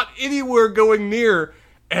not anywhere going near,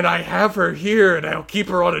 and I have her here, and I'll keep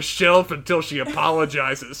her on a shelf until she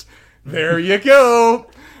apologizes. There you go.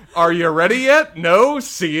 Are you ready yet? No?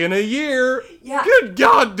 See you in a year. Yeah. Good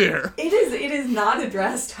God, dear. It is not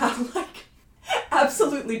addressed how,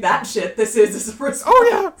 absolutely batshit this is as a response.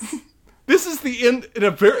 Oh, yeah. This is the end, in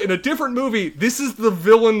a different movie, this is the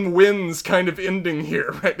villain wins kind of ending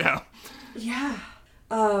here right now. Yeah.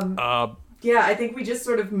 Yeah, I think we just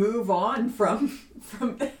sort of move on from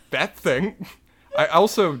that thing. I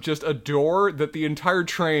also just adore that the entire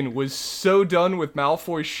train was so done with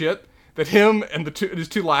Malfoy shit that him and his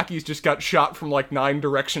two lackeys just got shot from 9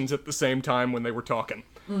 directions at the same time when they were talking.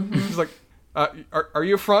 Mm-hmm. He's like, are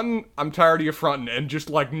you frontin'? I'm tired of you frontin'. And just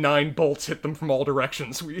 9 bolts hit them from all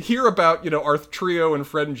directions. We hear about, Arth Trio and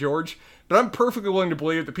Fred and George, but I'm perfectly willing to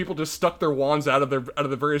believe that people just stuck their wands out of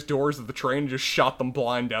the various doors of the train and just shot them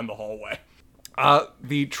blind down the hallway.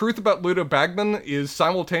 The truth about Ludo Bagman is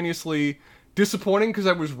simultaneously disappointing because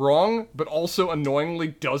I was wrong, but also annoyingly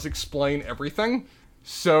does explain everything.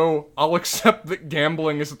 So I'll accept that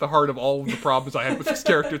gambling is at the heart of all of the problems I had with this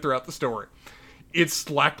character throughout the story. It's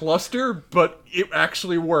lackluster, but it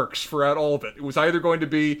actually works throughout all of it. It was either going to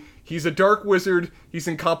be, he's a dark wizard, he's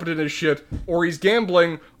incompetent as shit, or he's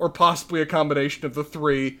gambling, or possibly a combination of the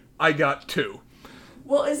three. I got 2.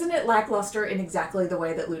 Well, isn't it lackluster in exactly the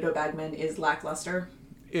way that Ludo Bagman is lackluster?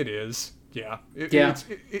 It is, yeah. Yeah.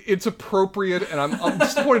 It's appropriate, and I'm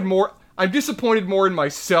disappointed more. I'm disappointed more in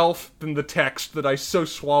myself than the text that I so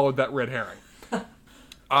swallowed that red herring.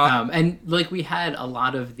 And we had a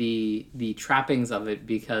lot of the trappings of it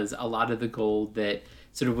because a lot of the gold that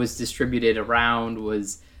sort of was distributed around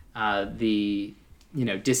was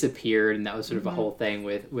disappeared, and that was sort of a whole thing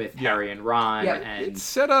with Harry and Ron. Yep. And it's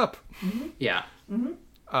set up. Mm-hmm. Yeah.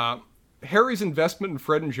 Mm-hmm. Harry's investment in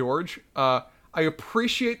Fred and George. I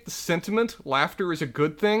appreciate the sentiment. Laughter is a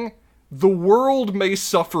good thing. The world may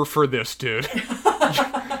suffer for this, dude.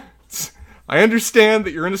 I understand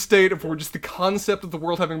that you're in a state of where just the concept of the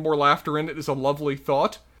world having more laughter in it is a lovely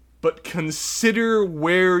thought, but consider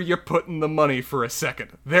where you're putting the money for a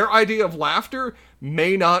second. Their idea of laughter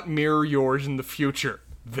may not mirror yours in the future.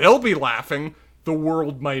 They'll be laughing, the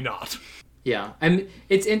world may not. Yeah,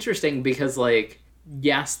 it's interesting because, like,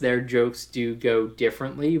 yes, their jokes do go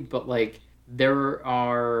differently, but, like, there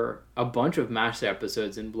are a bunch of MASH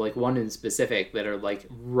episodes, and, like, one in specific that are, like,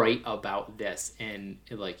 right about this, and,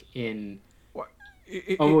 like, in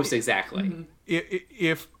almost exactly.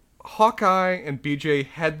 If Hawkeye and BJ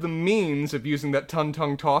had the means of using that Tongue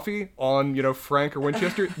Toffee on, Frank or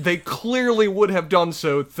Winchester, they clearly would have done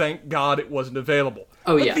so. Thank God it wasn't available.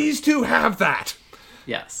 Oh, but yeah. These two have that.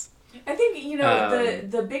 Yes. I think,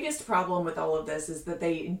 the biggest problem with all of this is that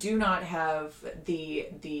they do not have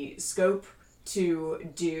the scope to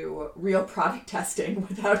do real product testing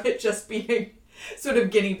without it just being sort of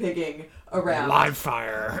guinea pigging around. Live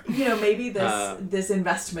fire. Maybe this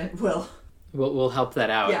investment will... We'll help that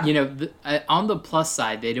out. Yeah. On the plus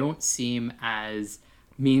side, they don't seem as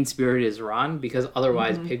mean-spirited as Ron, because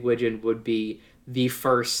otherwise Pigwidgeon would be the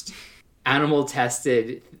first animal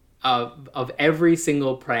tested of every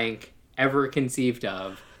single prank ever conceived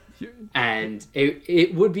of. And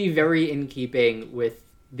it would be very in keeping with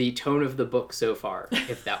the tone of the book so far,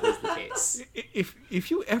 if that was the case. If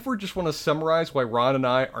you ever just want to summarize why Ron and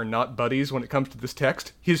I are not buddies when it comes to this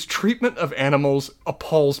text, his treatment of animals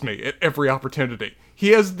appalls me at every opportunity.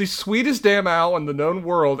 He has the sweetest damn owl in the known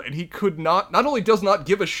world, and he could not only does not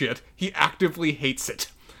give a shit, he actively hates it.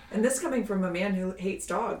 And this coming from a man who hates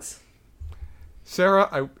dogs. Sarah,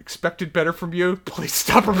 I expected better from you. Please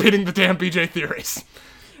stop repeating the damn BJ theories.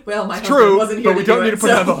 Well, my it's husband true, wasn't here but to we don't do need it, to put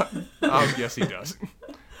so. that on. Oh, yes, he does.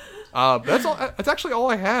 That's all. That's actually all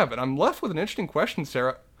I have, and I'm left with an interesting question,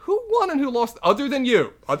 Sarah. Who won and who lost, other than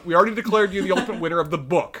you? We already declared you the ultimate winner of the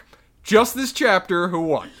book. Just this chapter, who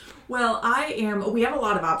won? Well, we have a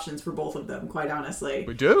lot of options for both of them, quite honestly.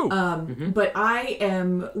 We do. But I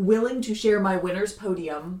am willing to share my winner's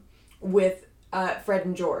podium with Fred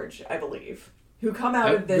and George, I believe, who come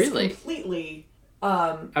out of this really? completely...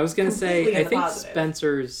 I was going to say, I think positive.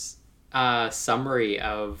 Spencer's summary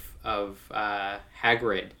of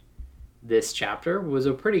Hagrid this chapter was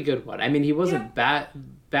a pretty good one. I mean, he wasn't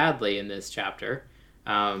badly in this chapter.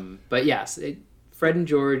 But yes, Fred and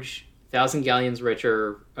George, 1,000 galleons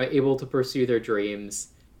richer, are able to pursue their dreams.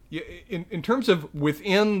 Yeah, in terms of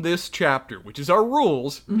within this chapter, which is our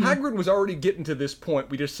rules, Hagrid was already getting to this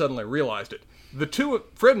point. We just suddenly realized it. The two,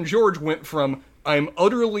 Fred and George, went from I'm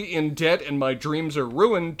utterly in debt and my dreams are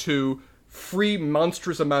ruined to free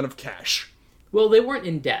monstrous amount of cash. Well, they weren't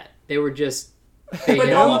in debt. They were just... They But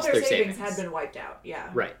had all of lost their their savings had been wiped out. Yeah.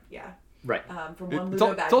 Right. Yeah. Right. From one It's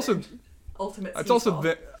Ludo back also... ultimate It's also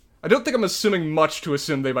seesaw. I don't think I'm assuming much to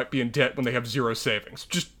assume they might be in debt when they have zero savings.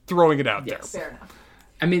 Just throwing it out Yes. there. Fair enough.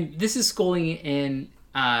 I mean, this is schooling in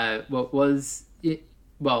what was it?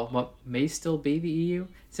 Well, what may still be the EU.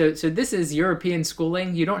 So this is European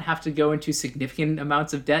schooling. You don't have to go into significant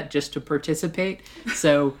amounts of debt just to participate.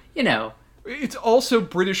 So It's also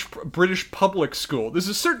British public school. There's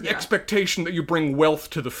a certain expectation that you bring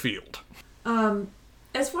wealth to the field.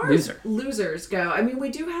 As far as losers go, I mean, we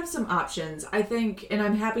do have some options, I think, and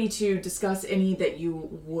I'm happy to discuss any that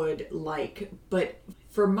you would like. But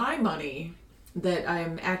for my money that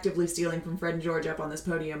I'm actively stealing from Fred and George up on this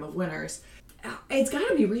podium of winners, it's got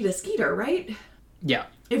to be Rita Skeeter, right? Yeah.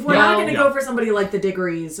 If we're not going to go for somebody like the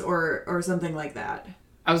Diggories or something like that.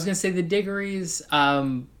 I was going to say the Diggories. I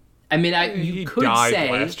mean, you could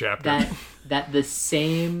say last chapter. that the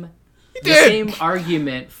same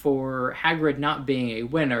argument for Hagrid not being a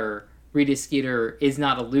winner, Rita Skeeter is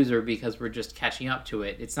not a loser because we're just catching up to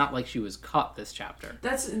it. It's not like she was caught this chapter.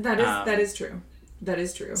 That is true. That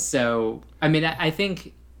is true. So, I mean, I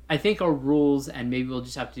think our rules, and maybe we'll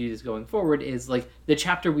just have to do this going forward, is like the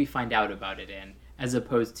chapter we find out about it in, as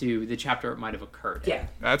opposed to the chapter it might have occurred in. Yeah.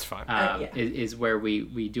 That's fine. Is where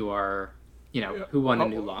we do our, who won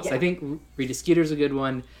and who lost. Yeah. I think Rita Skeeter's a good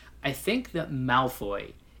one. I think that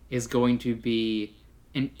Malfoy is going to be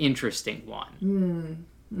an interesting one.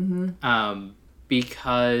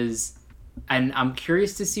 Because, and I'm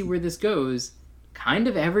curious to see where this goes, kind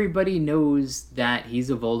of everybody knows that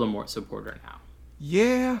he's a Voldemort supporter now.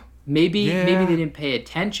 Yeah. Maybe they didn't pay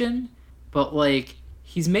attention, but like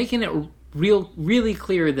he's making it really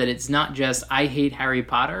clear that it's not just I hate Harry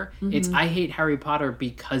Potter. It's I hate Harry Potter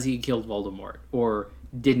because he killed Voldemort or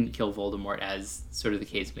didn't kill Voldemort, as sort of the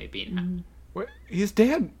case may be now. Well, his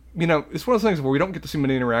dad, it's one of those things where we don't get to see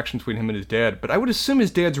many interactions between him and his dad, but I would assume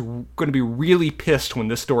his dad's going to be really pissed when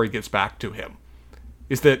this story gets back to him.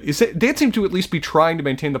 Dan seemed to at least be trying to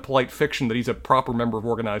maintain the polite fiction that he's a proper member of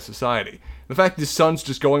organized society. The fact his son's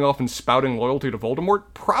just going off and spouting loyalty to Voldemort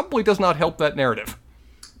probably does not help that narrative.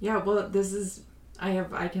 Yeah, well, this is...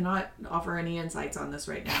 I cannot offer any insights on this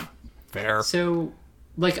right now. Fair. So,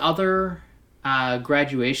 like other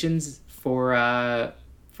graduations for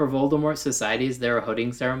Voldemort society, is there a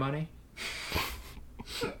hooding ceremony?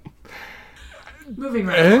 Moving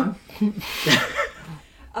right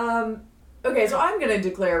along. Okay, so I'm going to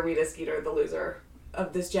declare Rita Skeeter the loser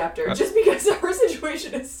of this chapter, just because her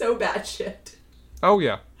situation is so bad shit. Oh,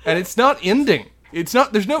 yeah. And it's not ending.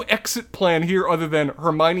 There's no exit plan here other than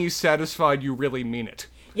Hermione's satisfied you really mean it.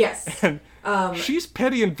 Yes. And she's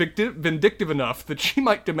petty and vindictive enough that she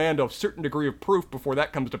might demand a certain degree of proof before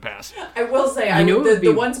that comes to pass. I will say,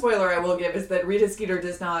 the one spoiler I will give is that Rita Skeeter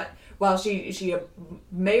does not, while she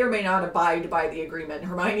may or may not abide by the agreement,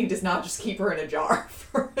 Hermione does not just keep her in a jar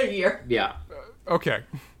for a year. Yeah. Okay.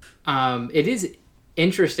 It is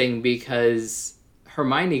interesting because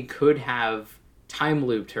Hermione could have time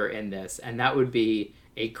looped her in this, and that would be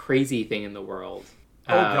a crazy thing in the world.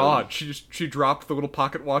 Oh God, she dropped the little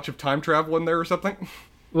pocket watch of time travel in there or something?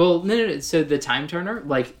 Well, no. So the time turner,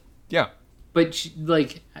 like... Yeah. But,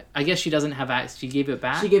 I guess she doesn't have... She gave it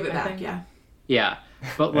back? She gave it back, yeah. Yeah.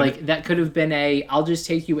 But, that could have been I'll just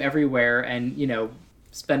take you everywhere and,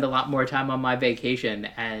 spend a lot more time on my vacation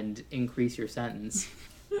and increase your sentence.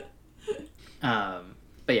 But,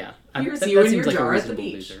 yeah. Here's you in your jar at the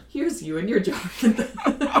beach. Loser. Here's you in your jar at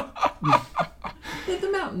the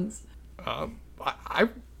mountains.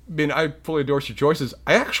 I fully endorse your choices.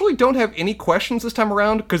 I actually don't have any questions this time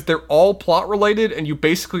around because they're all plot related, and you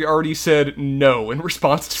basically already said no in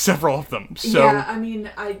response to several of them. So yeah, I mean,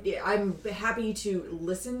 I'm happy to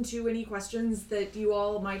listen to any questions that you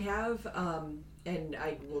all might have, and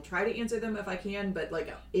I will try to answer them if I can. But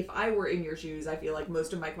if I were in your shoes, I feel like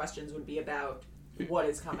most of my questions would be about what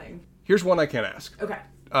is coming. Here's one I can't ask. Okay.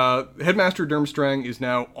 Headmaster Durmstrang is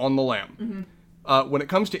now on the lam. Mm-hmm. When it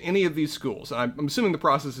comes to any of these schools, I'm assuming the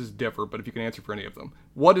processes differ, but if you can answer for any of them,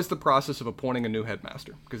 what is the process of appointing a new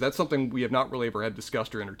headmaster? Because that's something we have not really ever had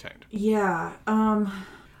discussed or entertained. Yeah.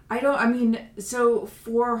 So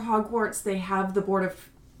for Hogwarts, they have the Board of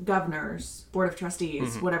Governors, Board of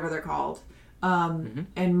Trustees, mm-hmm. whatever they're called. Mm-hmm.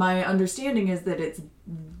 And my understanding is that it's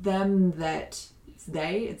them that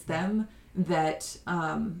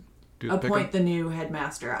appoint the new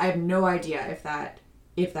headmaster. I have no idea if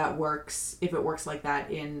that works, if it works like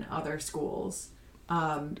that in other schools.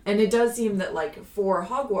 And it does seem that, for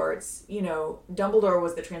Hogwarts, Dumbledore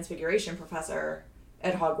was the Transfiguration professor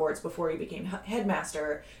at Hogwarts before he became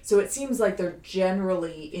headmaster. So it seems like they're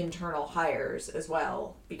generally internal hires as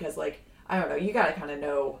well. Because, I don't know, you gotta kind of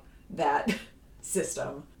know that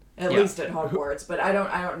system, at least at Hogwarts. But I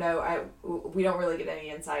don't know, we don't really get any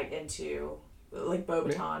insight into,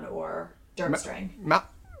 Beauxbaton or Durmstrang.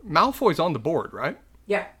 Malfoy's on the board, right?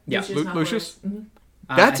 Yeah. Lucius? Mm-hmm.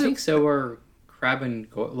 I think so are Crabbe and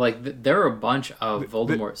there are a bunch of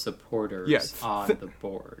Voldemort supporters on the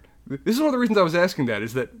board. This is one of the reasons I was asking that,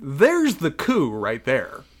 is that there's the coup right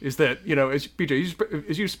there. Is that, as BJ,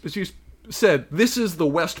 as you said, this is the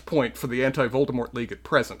West Point for the Anti-Voldemort League at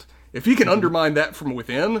present. If he can undermine that from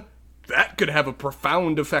within, that could have a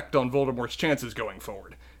profound effect on Voldemort's chances going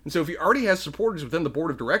forward. And so if he already has supporters within the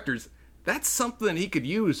board of directors, that's something he could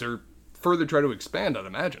use or further try to expand, I'd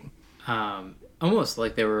imagine. Almost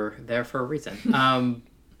like they were there for a reason.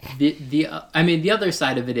 The other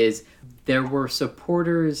side of it is there were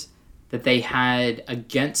supporters that they had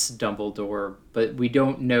against Dumbledore, but we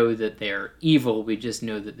don't know that they're evil. We just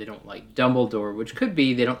know that they don't like Dumbledore, which could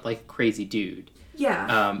be they don't like a crazy dude.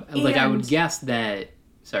 Yeah. I would guess that...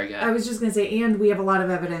 Sorry, go ahead. I was just going to say, and we have a lot of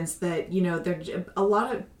evidence that, there's a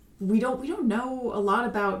lot of... We don't know a lot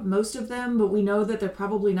about most of them, but we know that they're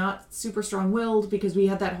probably not super strong-willed because we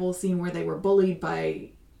had that whole scene where they were bullied by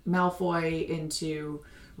Malfoy into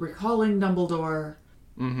recalling Dumbledore.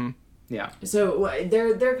 Mm-hmm. Yeah. So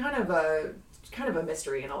they're kind of a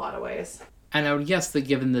mystery in a lot of ways. And I would guess that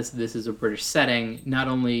given this is a British setting, not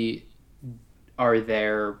only are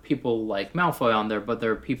there people like Malfoy on there, but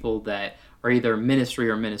there are people that are either Ministry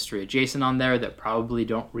or Ministry adjacent on there that probably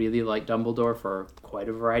don't really like Dumbledore for quite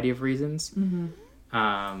a variety of reasons.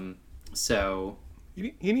 Mm-hmm. So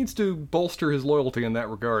he needs to bolster his loyalty in that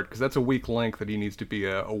regard, because that's a weak link that he needs to be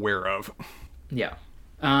aware of. Yeah.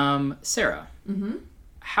 Sarah. Mm-hmm.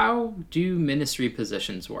 How do ministry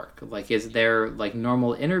positions work? Is there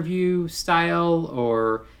normal interview style,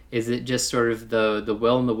 or is it just sort of the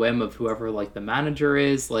will and the whim of whoever the manager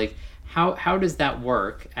is? how does that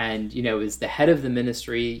work? And, is the head of the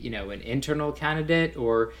ministry, an internal candidate,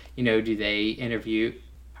 or, do they interview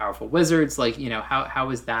powerful wizards? Like, how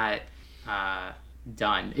is that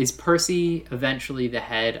done? Is Percy eventually the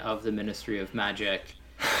head of the Ministry of Magic?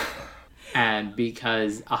 And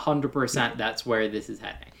because 100% that's where this is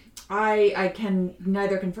heading. I can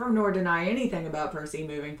neither confirm nor deny anything about Percy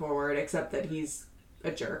moving forward, except that he's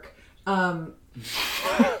a jerk. Good.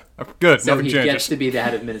 So nothing he changes. gets to be the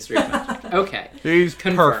head of Ministry of Magic. Okay. He's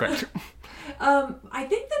Confirmed. perfect. I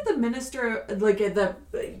think that the minister, like the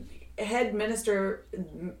head minister,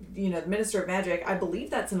 the Minister of Magic, I believe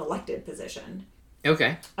that's an elected position.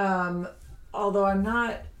 Okay. Although I'm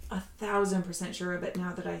not 1,000% sure of it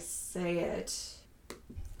now that I say it.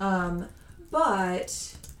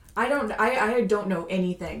 But I don't know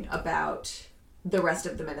anything about the rest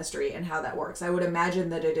of the ministry and how that works. I would imagine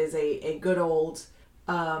that it is a good old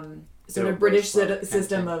sort of British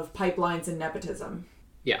system of pipelines and nepotism.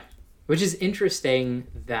 Yeah. Which is interesting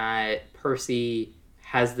that Percy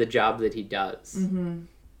has the job that he does. Mm-hmm.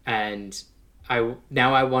 And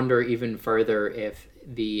I wonder even further if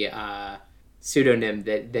the pseudonym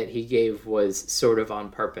that he gave was sort of on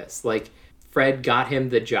purpose. Like, Fred got him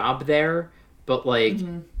the job there, but like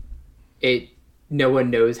no one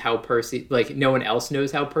knows how Percy, like no one else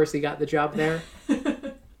knows how Percy got the job there.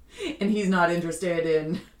 And he's not interested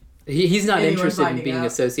in He's not anyone interested in finding being out.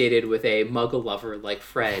 associated with a muggle lover like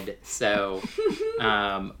Fred, so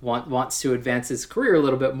wants to advance his career a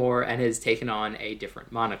little bit more and has taken on a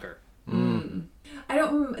different moniker.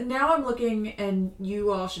 Now I'm looking, and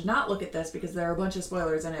you all should not look at this because there are a bunch of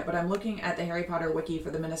spoilers in it, but I'm looking at the Harry Potter wiki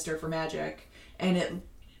for the Minister for Magic, and it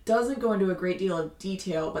doesn't go into a great deal of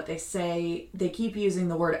detail, but they keep using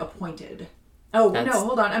the word appointed. Oh, no,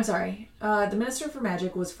 hold on, I'm sorry. The Minister for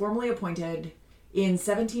Magic was formally appointed in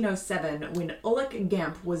 1707 when Ulrich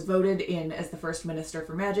Gamp was voted in as the first Minister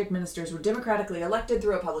for Magic. Ministers were democratically elected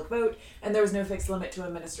through a public vote, and there was no fixed limit to a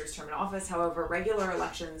minister's term in office. However, regular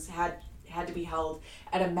elections had to be held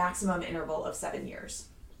at a maximum interval of 7 years.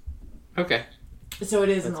 Okay. So it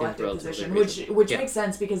is an That seems elected relatively position, reasonable. which Yeah. makes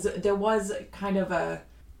sense because there was kind of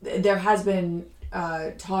there has been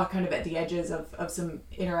talk kind of at the edges of some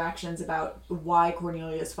interactions about why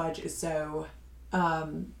Cornelius Fudge is so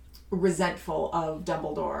resentful of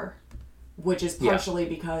Dumbledore, which is partially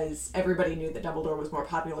because everybody knew that Dumbledore was more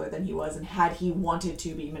popular than he was, and had he wanted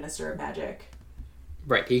to be Minister of Magic,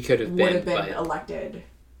 Right, he could have would been, have been but elected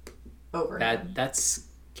over him. that's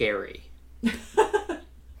scary.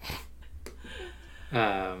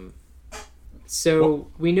 So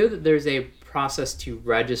we know that there's a process to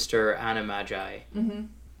register Animagi. Mm-hmm.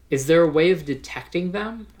 Is there a way of detecting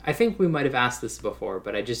them? I think we might have asked this before,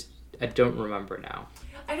 but I don't remember now.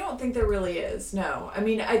 I don't think there really is, no. I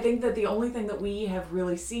mean, I think that the only thing that we have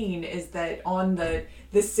really seen is that on the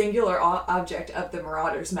singular object of the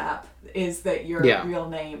Marauders map is that your real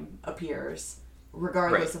name appears,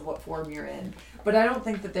 regardless of what form you're in. But I don't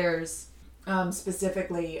think that there's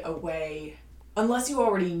specifically a way, unless you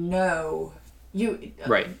already know, you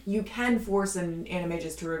can force an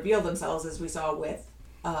animagus to reveal themselves, as we saw with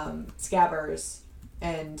Scabbers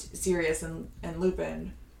and Sirius and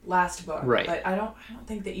Lupin last book, but I don't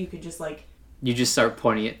think that you could just like you just start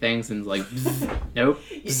pointing at things and like bzz, nope,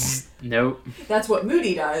 bzz, nope. That's what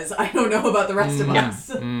Moody does. I don't know about the rest of us.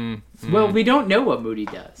 Well, we don't know what Moody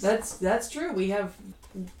does. That's true. We have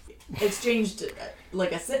exchanged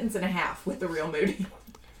like a sentence and a half with the real Moody.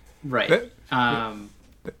 Right.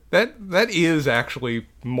 That is actually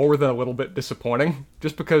more than a little bit disappointing,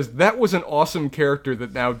 just because that was an awesome character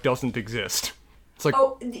that now doesn't exist. It's like,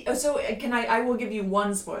 so can I will give you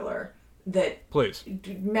one spoiler that please.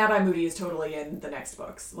 Mad-Eye Moody is totally in the next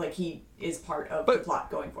books. Like, he is part of the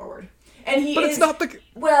plot going forward. And he But is, it's not the...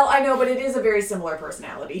 Well, I know, but it is a very similar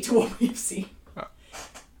personality to what we've seen.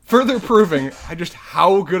 Further proving just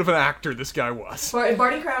how good of an actor this guy was.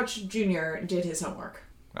 Barty Crouch Jr. did his homework.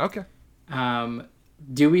 Okay.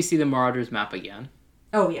 Do we see the Marauders map again?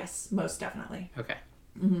 Oh, yes. Most definitely. Okay.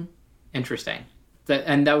 Mm-hmm. Interesting.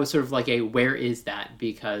 And that was sort of like a where is that?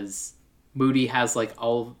 Because Moody has like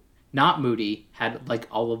not Moody had like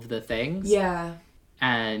all of the things. Yeah.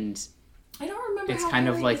 And I don't remember. It's how kind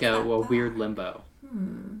Harry of like gets a that weird back. limbo.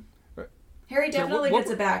 Harry definitely what-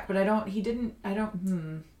 gets it back, but I don't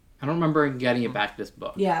remember getting it back this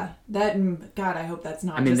book. Yeah, that, God, I hope that's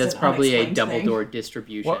not. I mean, just that's an probably a unexplained Dumbledore thing.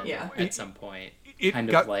 distribution Well, yeah. at some point. It Kind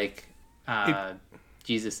got- of like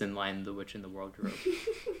Jesus in Lion, the Witch, and the Wardrobe.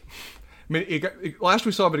 I mean, last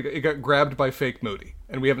we saw of it, it got grabbed by fake Moody,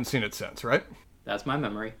 and we haven't seen it since, right? That's my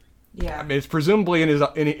memory. Yeah. I mean, it's presumably in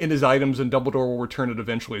his items, and Dumbledore will return it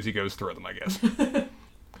eventually as he goes through them, I guess.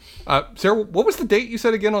 Sarah, what was the date you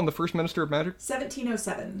said again on the first Minister of Magic?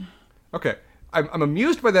 1707. Okay. I'm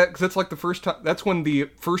amused by that because that's like the first time. That's when the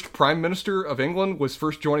first Prime Minister of England was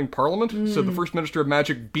first joining Parliament. So the first Minister of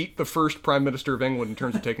Magic beat the first Prime Minister of England in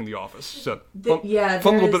terms of taking the office. So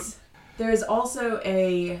there's also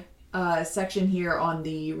a section here on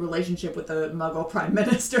the relationship with the Muggle Prime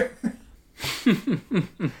Minister.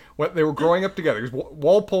 Well, they were growing up together.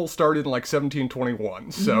 Walpole started in like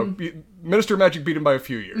 1721, so Minister of Magic beat him by a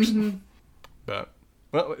few years. But.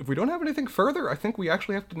 Well, if we don't have anything further, I think we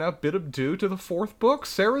actually have to now bid adieu to the fourth book,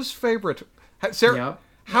 Sarah's favorite. Sarah,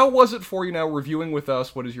 how was it for you now reviewing with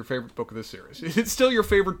us what is your favorite book of this series? Is it still your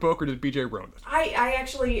favorite book, or did BJ ruin it? I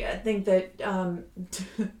actually think that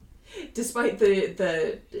despite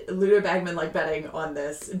the Ludo Bagman betting on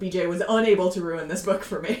this, BJ was unable to ruin this book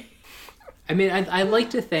for me. I mean, I like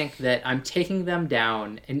to think that I'm taking them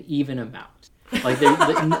down an even amount. Like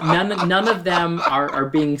none of them are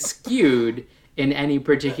being skewed in any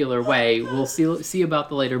particular way. We'll see about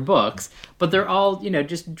the later books, but they're all,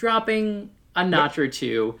 just dropping a notch or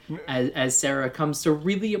two as Sarah comes to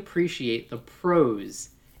really appreciate the prose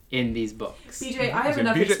in these books. BJ, I have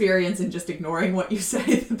enough experience in just ignoring what you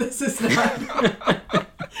say that this is not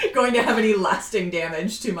going to have any lasting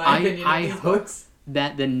damage to my opinion of these books.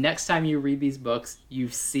 That the next time you read these books, you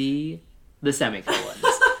see the semicolons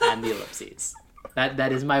and the ellipses.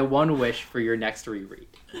 That is my one wish for your next reread.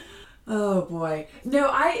 Oh boy. No,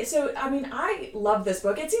 I love this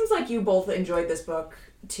book. It seems like you both enjoyed this book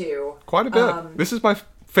too. Quite a bit. This is my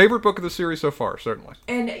favorite book of the series so far, certainly.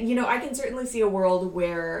 And I can certainly see a world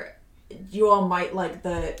where you all might like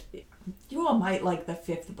the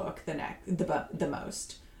fifth book the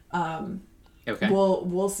most. Okay.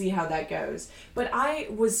 We'll see how that goes. But I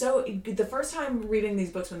was the first time reading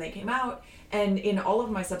these books when they came out, and in all of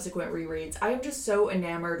my subsequent rereads, I am just so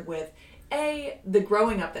enamored with the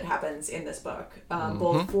growing up that happens in this book,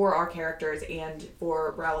 both for our characters and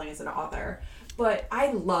for Rowling as an author. But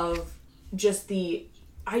I love just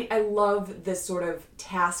I love this sort of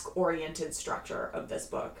task-oriented structure of this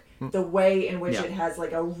book. The way in which it has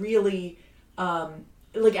a really,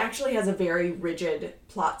 actually has a very rigid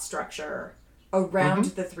plot structure around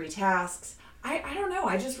the three tasks. I don't know,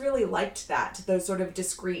 I just really liked that. Those sort of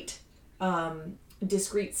discrete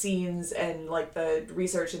scenes and the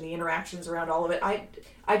research and the interactions around all of it.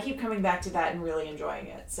 I keep coming back to that and really enjoying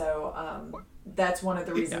it. So that's one of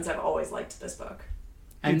the reasons I've always liked this book.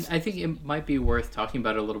 And I think it might be worth talking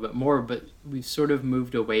about it a little bit more, but we've sort of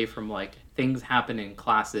moved away from things happen in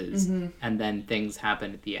classes and then things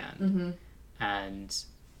happen at the end. And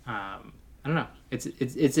I don't know.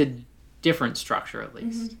 It's a different structure at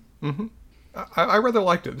least. I rather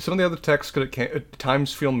liked it. Some of the other texts could at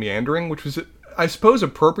times feel meandering, which was, I suppose,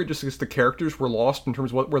 appropriate just because the characters were lost in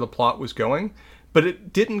terms of where the plot was going. But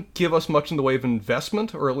it didn't give us much in the way of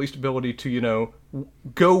investment, or at least ability to,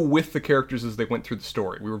 go with the characters as they went through the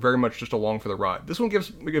story. We were very much just along for the ride. This one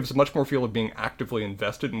gives a much more feel of being actively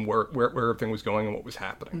invested in where everything was going and what was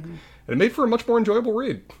happening. And it made for a much more enjoyable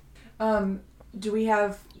read. Do we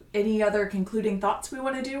have any other concluding thoughts we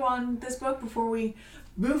want to do on this book before we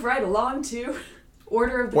move right along to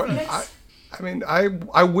Order of the Phoenix?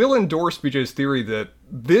 I will endorse BJ's theory that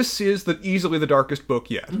this is easily the darkest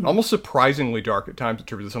book yet. Almost surprisingly dark at times in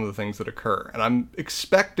terms of some of the things that occur. And I'm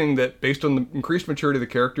expecting that based on the increased maturity of the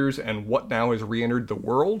characters and what now has re-entered the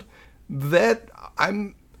world, that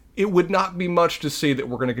it would not be much to see that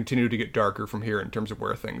we're going to continue to get darker from here in terms of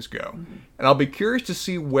where things go. And I'll be curious to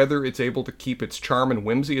see whether it's able to keep its charm and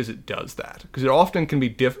whimsy as it does that. Because it often can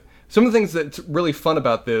be Some of the things that's really fun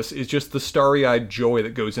about this is just the starry-eyed joy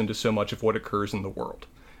that goes into so much of what occurs in the world.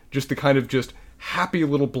 Just the kind of just happy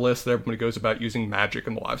little bliss that everybody goes about using magic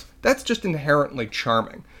in their lives. That's just inherently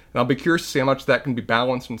charming. And I'll be curious to see how much that can be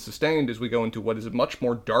balanced and sustained as we go into what is a much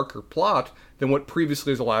more darker plot than what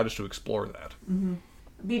previously has allowed us to explore that.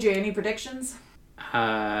 BJ, any predictions?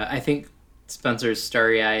 I think Spencer's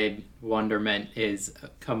starry-eyed wonderment is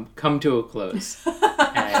come to a close.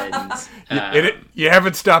 And you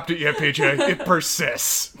haven't stopped it yet, PJ. It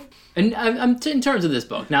persists. And I'm in terms of this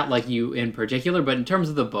book, not like you in particular, but in terms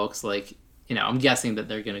of the books, I'm guessing that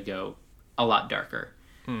they're going to go a lot darker.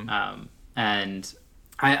 And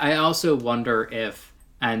I also wonder if,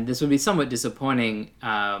 and this would be somewhat disappointing,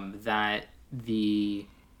 that the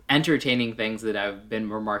entertaining things that I've been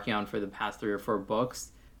remarking on for the past 3 or 4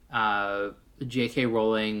 books, J.K.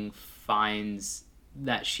 Rowling finds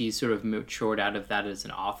that she's sort of matured out of that as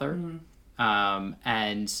an author.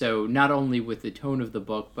 And so not only with the tone of the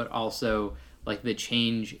book, but also the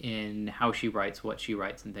change in how she writes, what she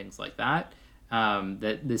writes, and things like that,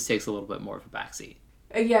 that this takes a little bit more of a backseat.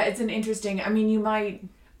 Yeah, it's an interesting,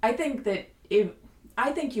 I think that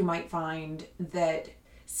I think you might find that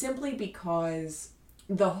simply because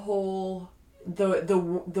the whole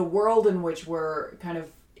the world in which we're kind of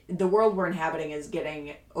the world we're inhabiting is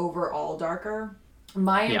getting overall darker.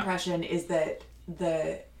 My impression is that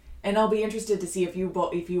and I'll be interested to see if you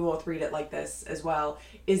both read it like this as well,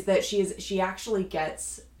 is that she actually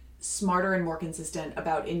gets smarter and more consistent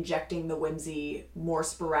about injecting the whimsy more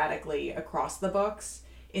sporadically across the books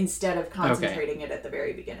instead of concentrating it at the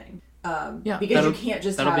very beginning. Because you can't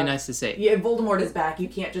just that'll be nice to see. Yeah, Voldemort is back. You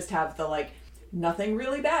can't just have the like nothing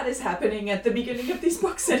really bad is happening at the beginning of these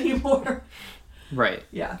books anymore. Right.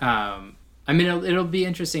 Yeah. I mean, it'll be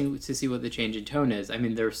interesting to see what the change in tone is. I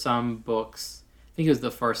mean, there are some books, I think it was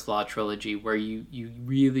the First Law trilogy, where you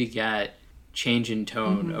really get change in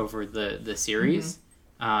tone over the series.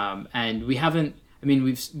 And we haven't, I mean,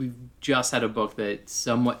 we've just had a book that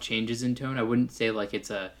somewhat changes in tone. I wouldn't say like it's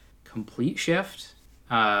a complete shift.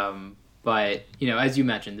 But, you know, as you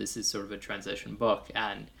mentioned, this is sort of a transition book,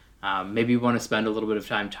 and maybe we want to spend a little bit of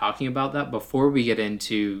time talking about that before we get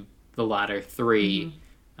into the latter three,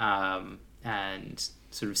 and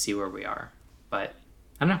sort of see where we are. But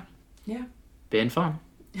I don't know. Yeah. Been fun.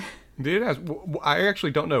 It has. I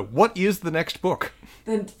actually don't know. What is the next book?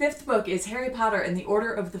 The fifth book is Harry Potter and the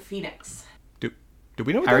Order of the Phoenix. Do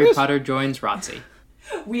we know what Harry that is? Potter joins ROTC.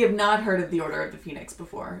 We have not heard of the Order of the Phoenix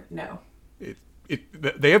before. No.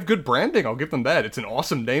 They have good branding. I'll give them that. It's an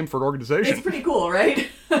awesome name for an organization. It's pretty cool, right?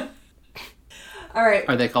 All right.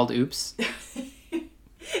 Are they called Oops?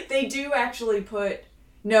 They do actually put...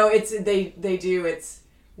 No, it's they do. It's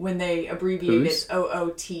when they abbreviate Who's? it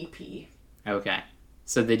OOTP. Okay.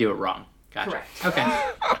 So they do it wrong. Gotcha. Correct.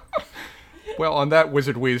 Okay. Well, on that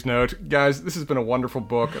Wizard Wheeze note, guys, this has been a wonderful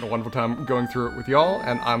book and a wonderful time going through it with y'all,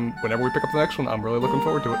 and whenever we pick up the next one, I'm really looking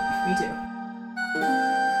forward to it. Me too.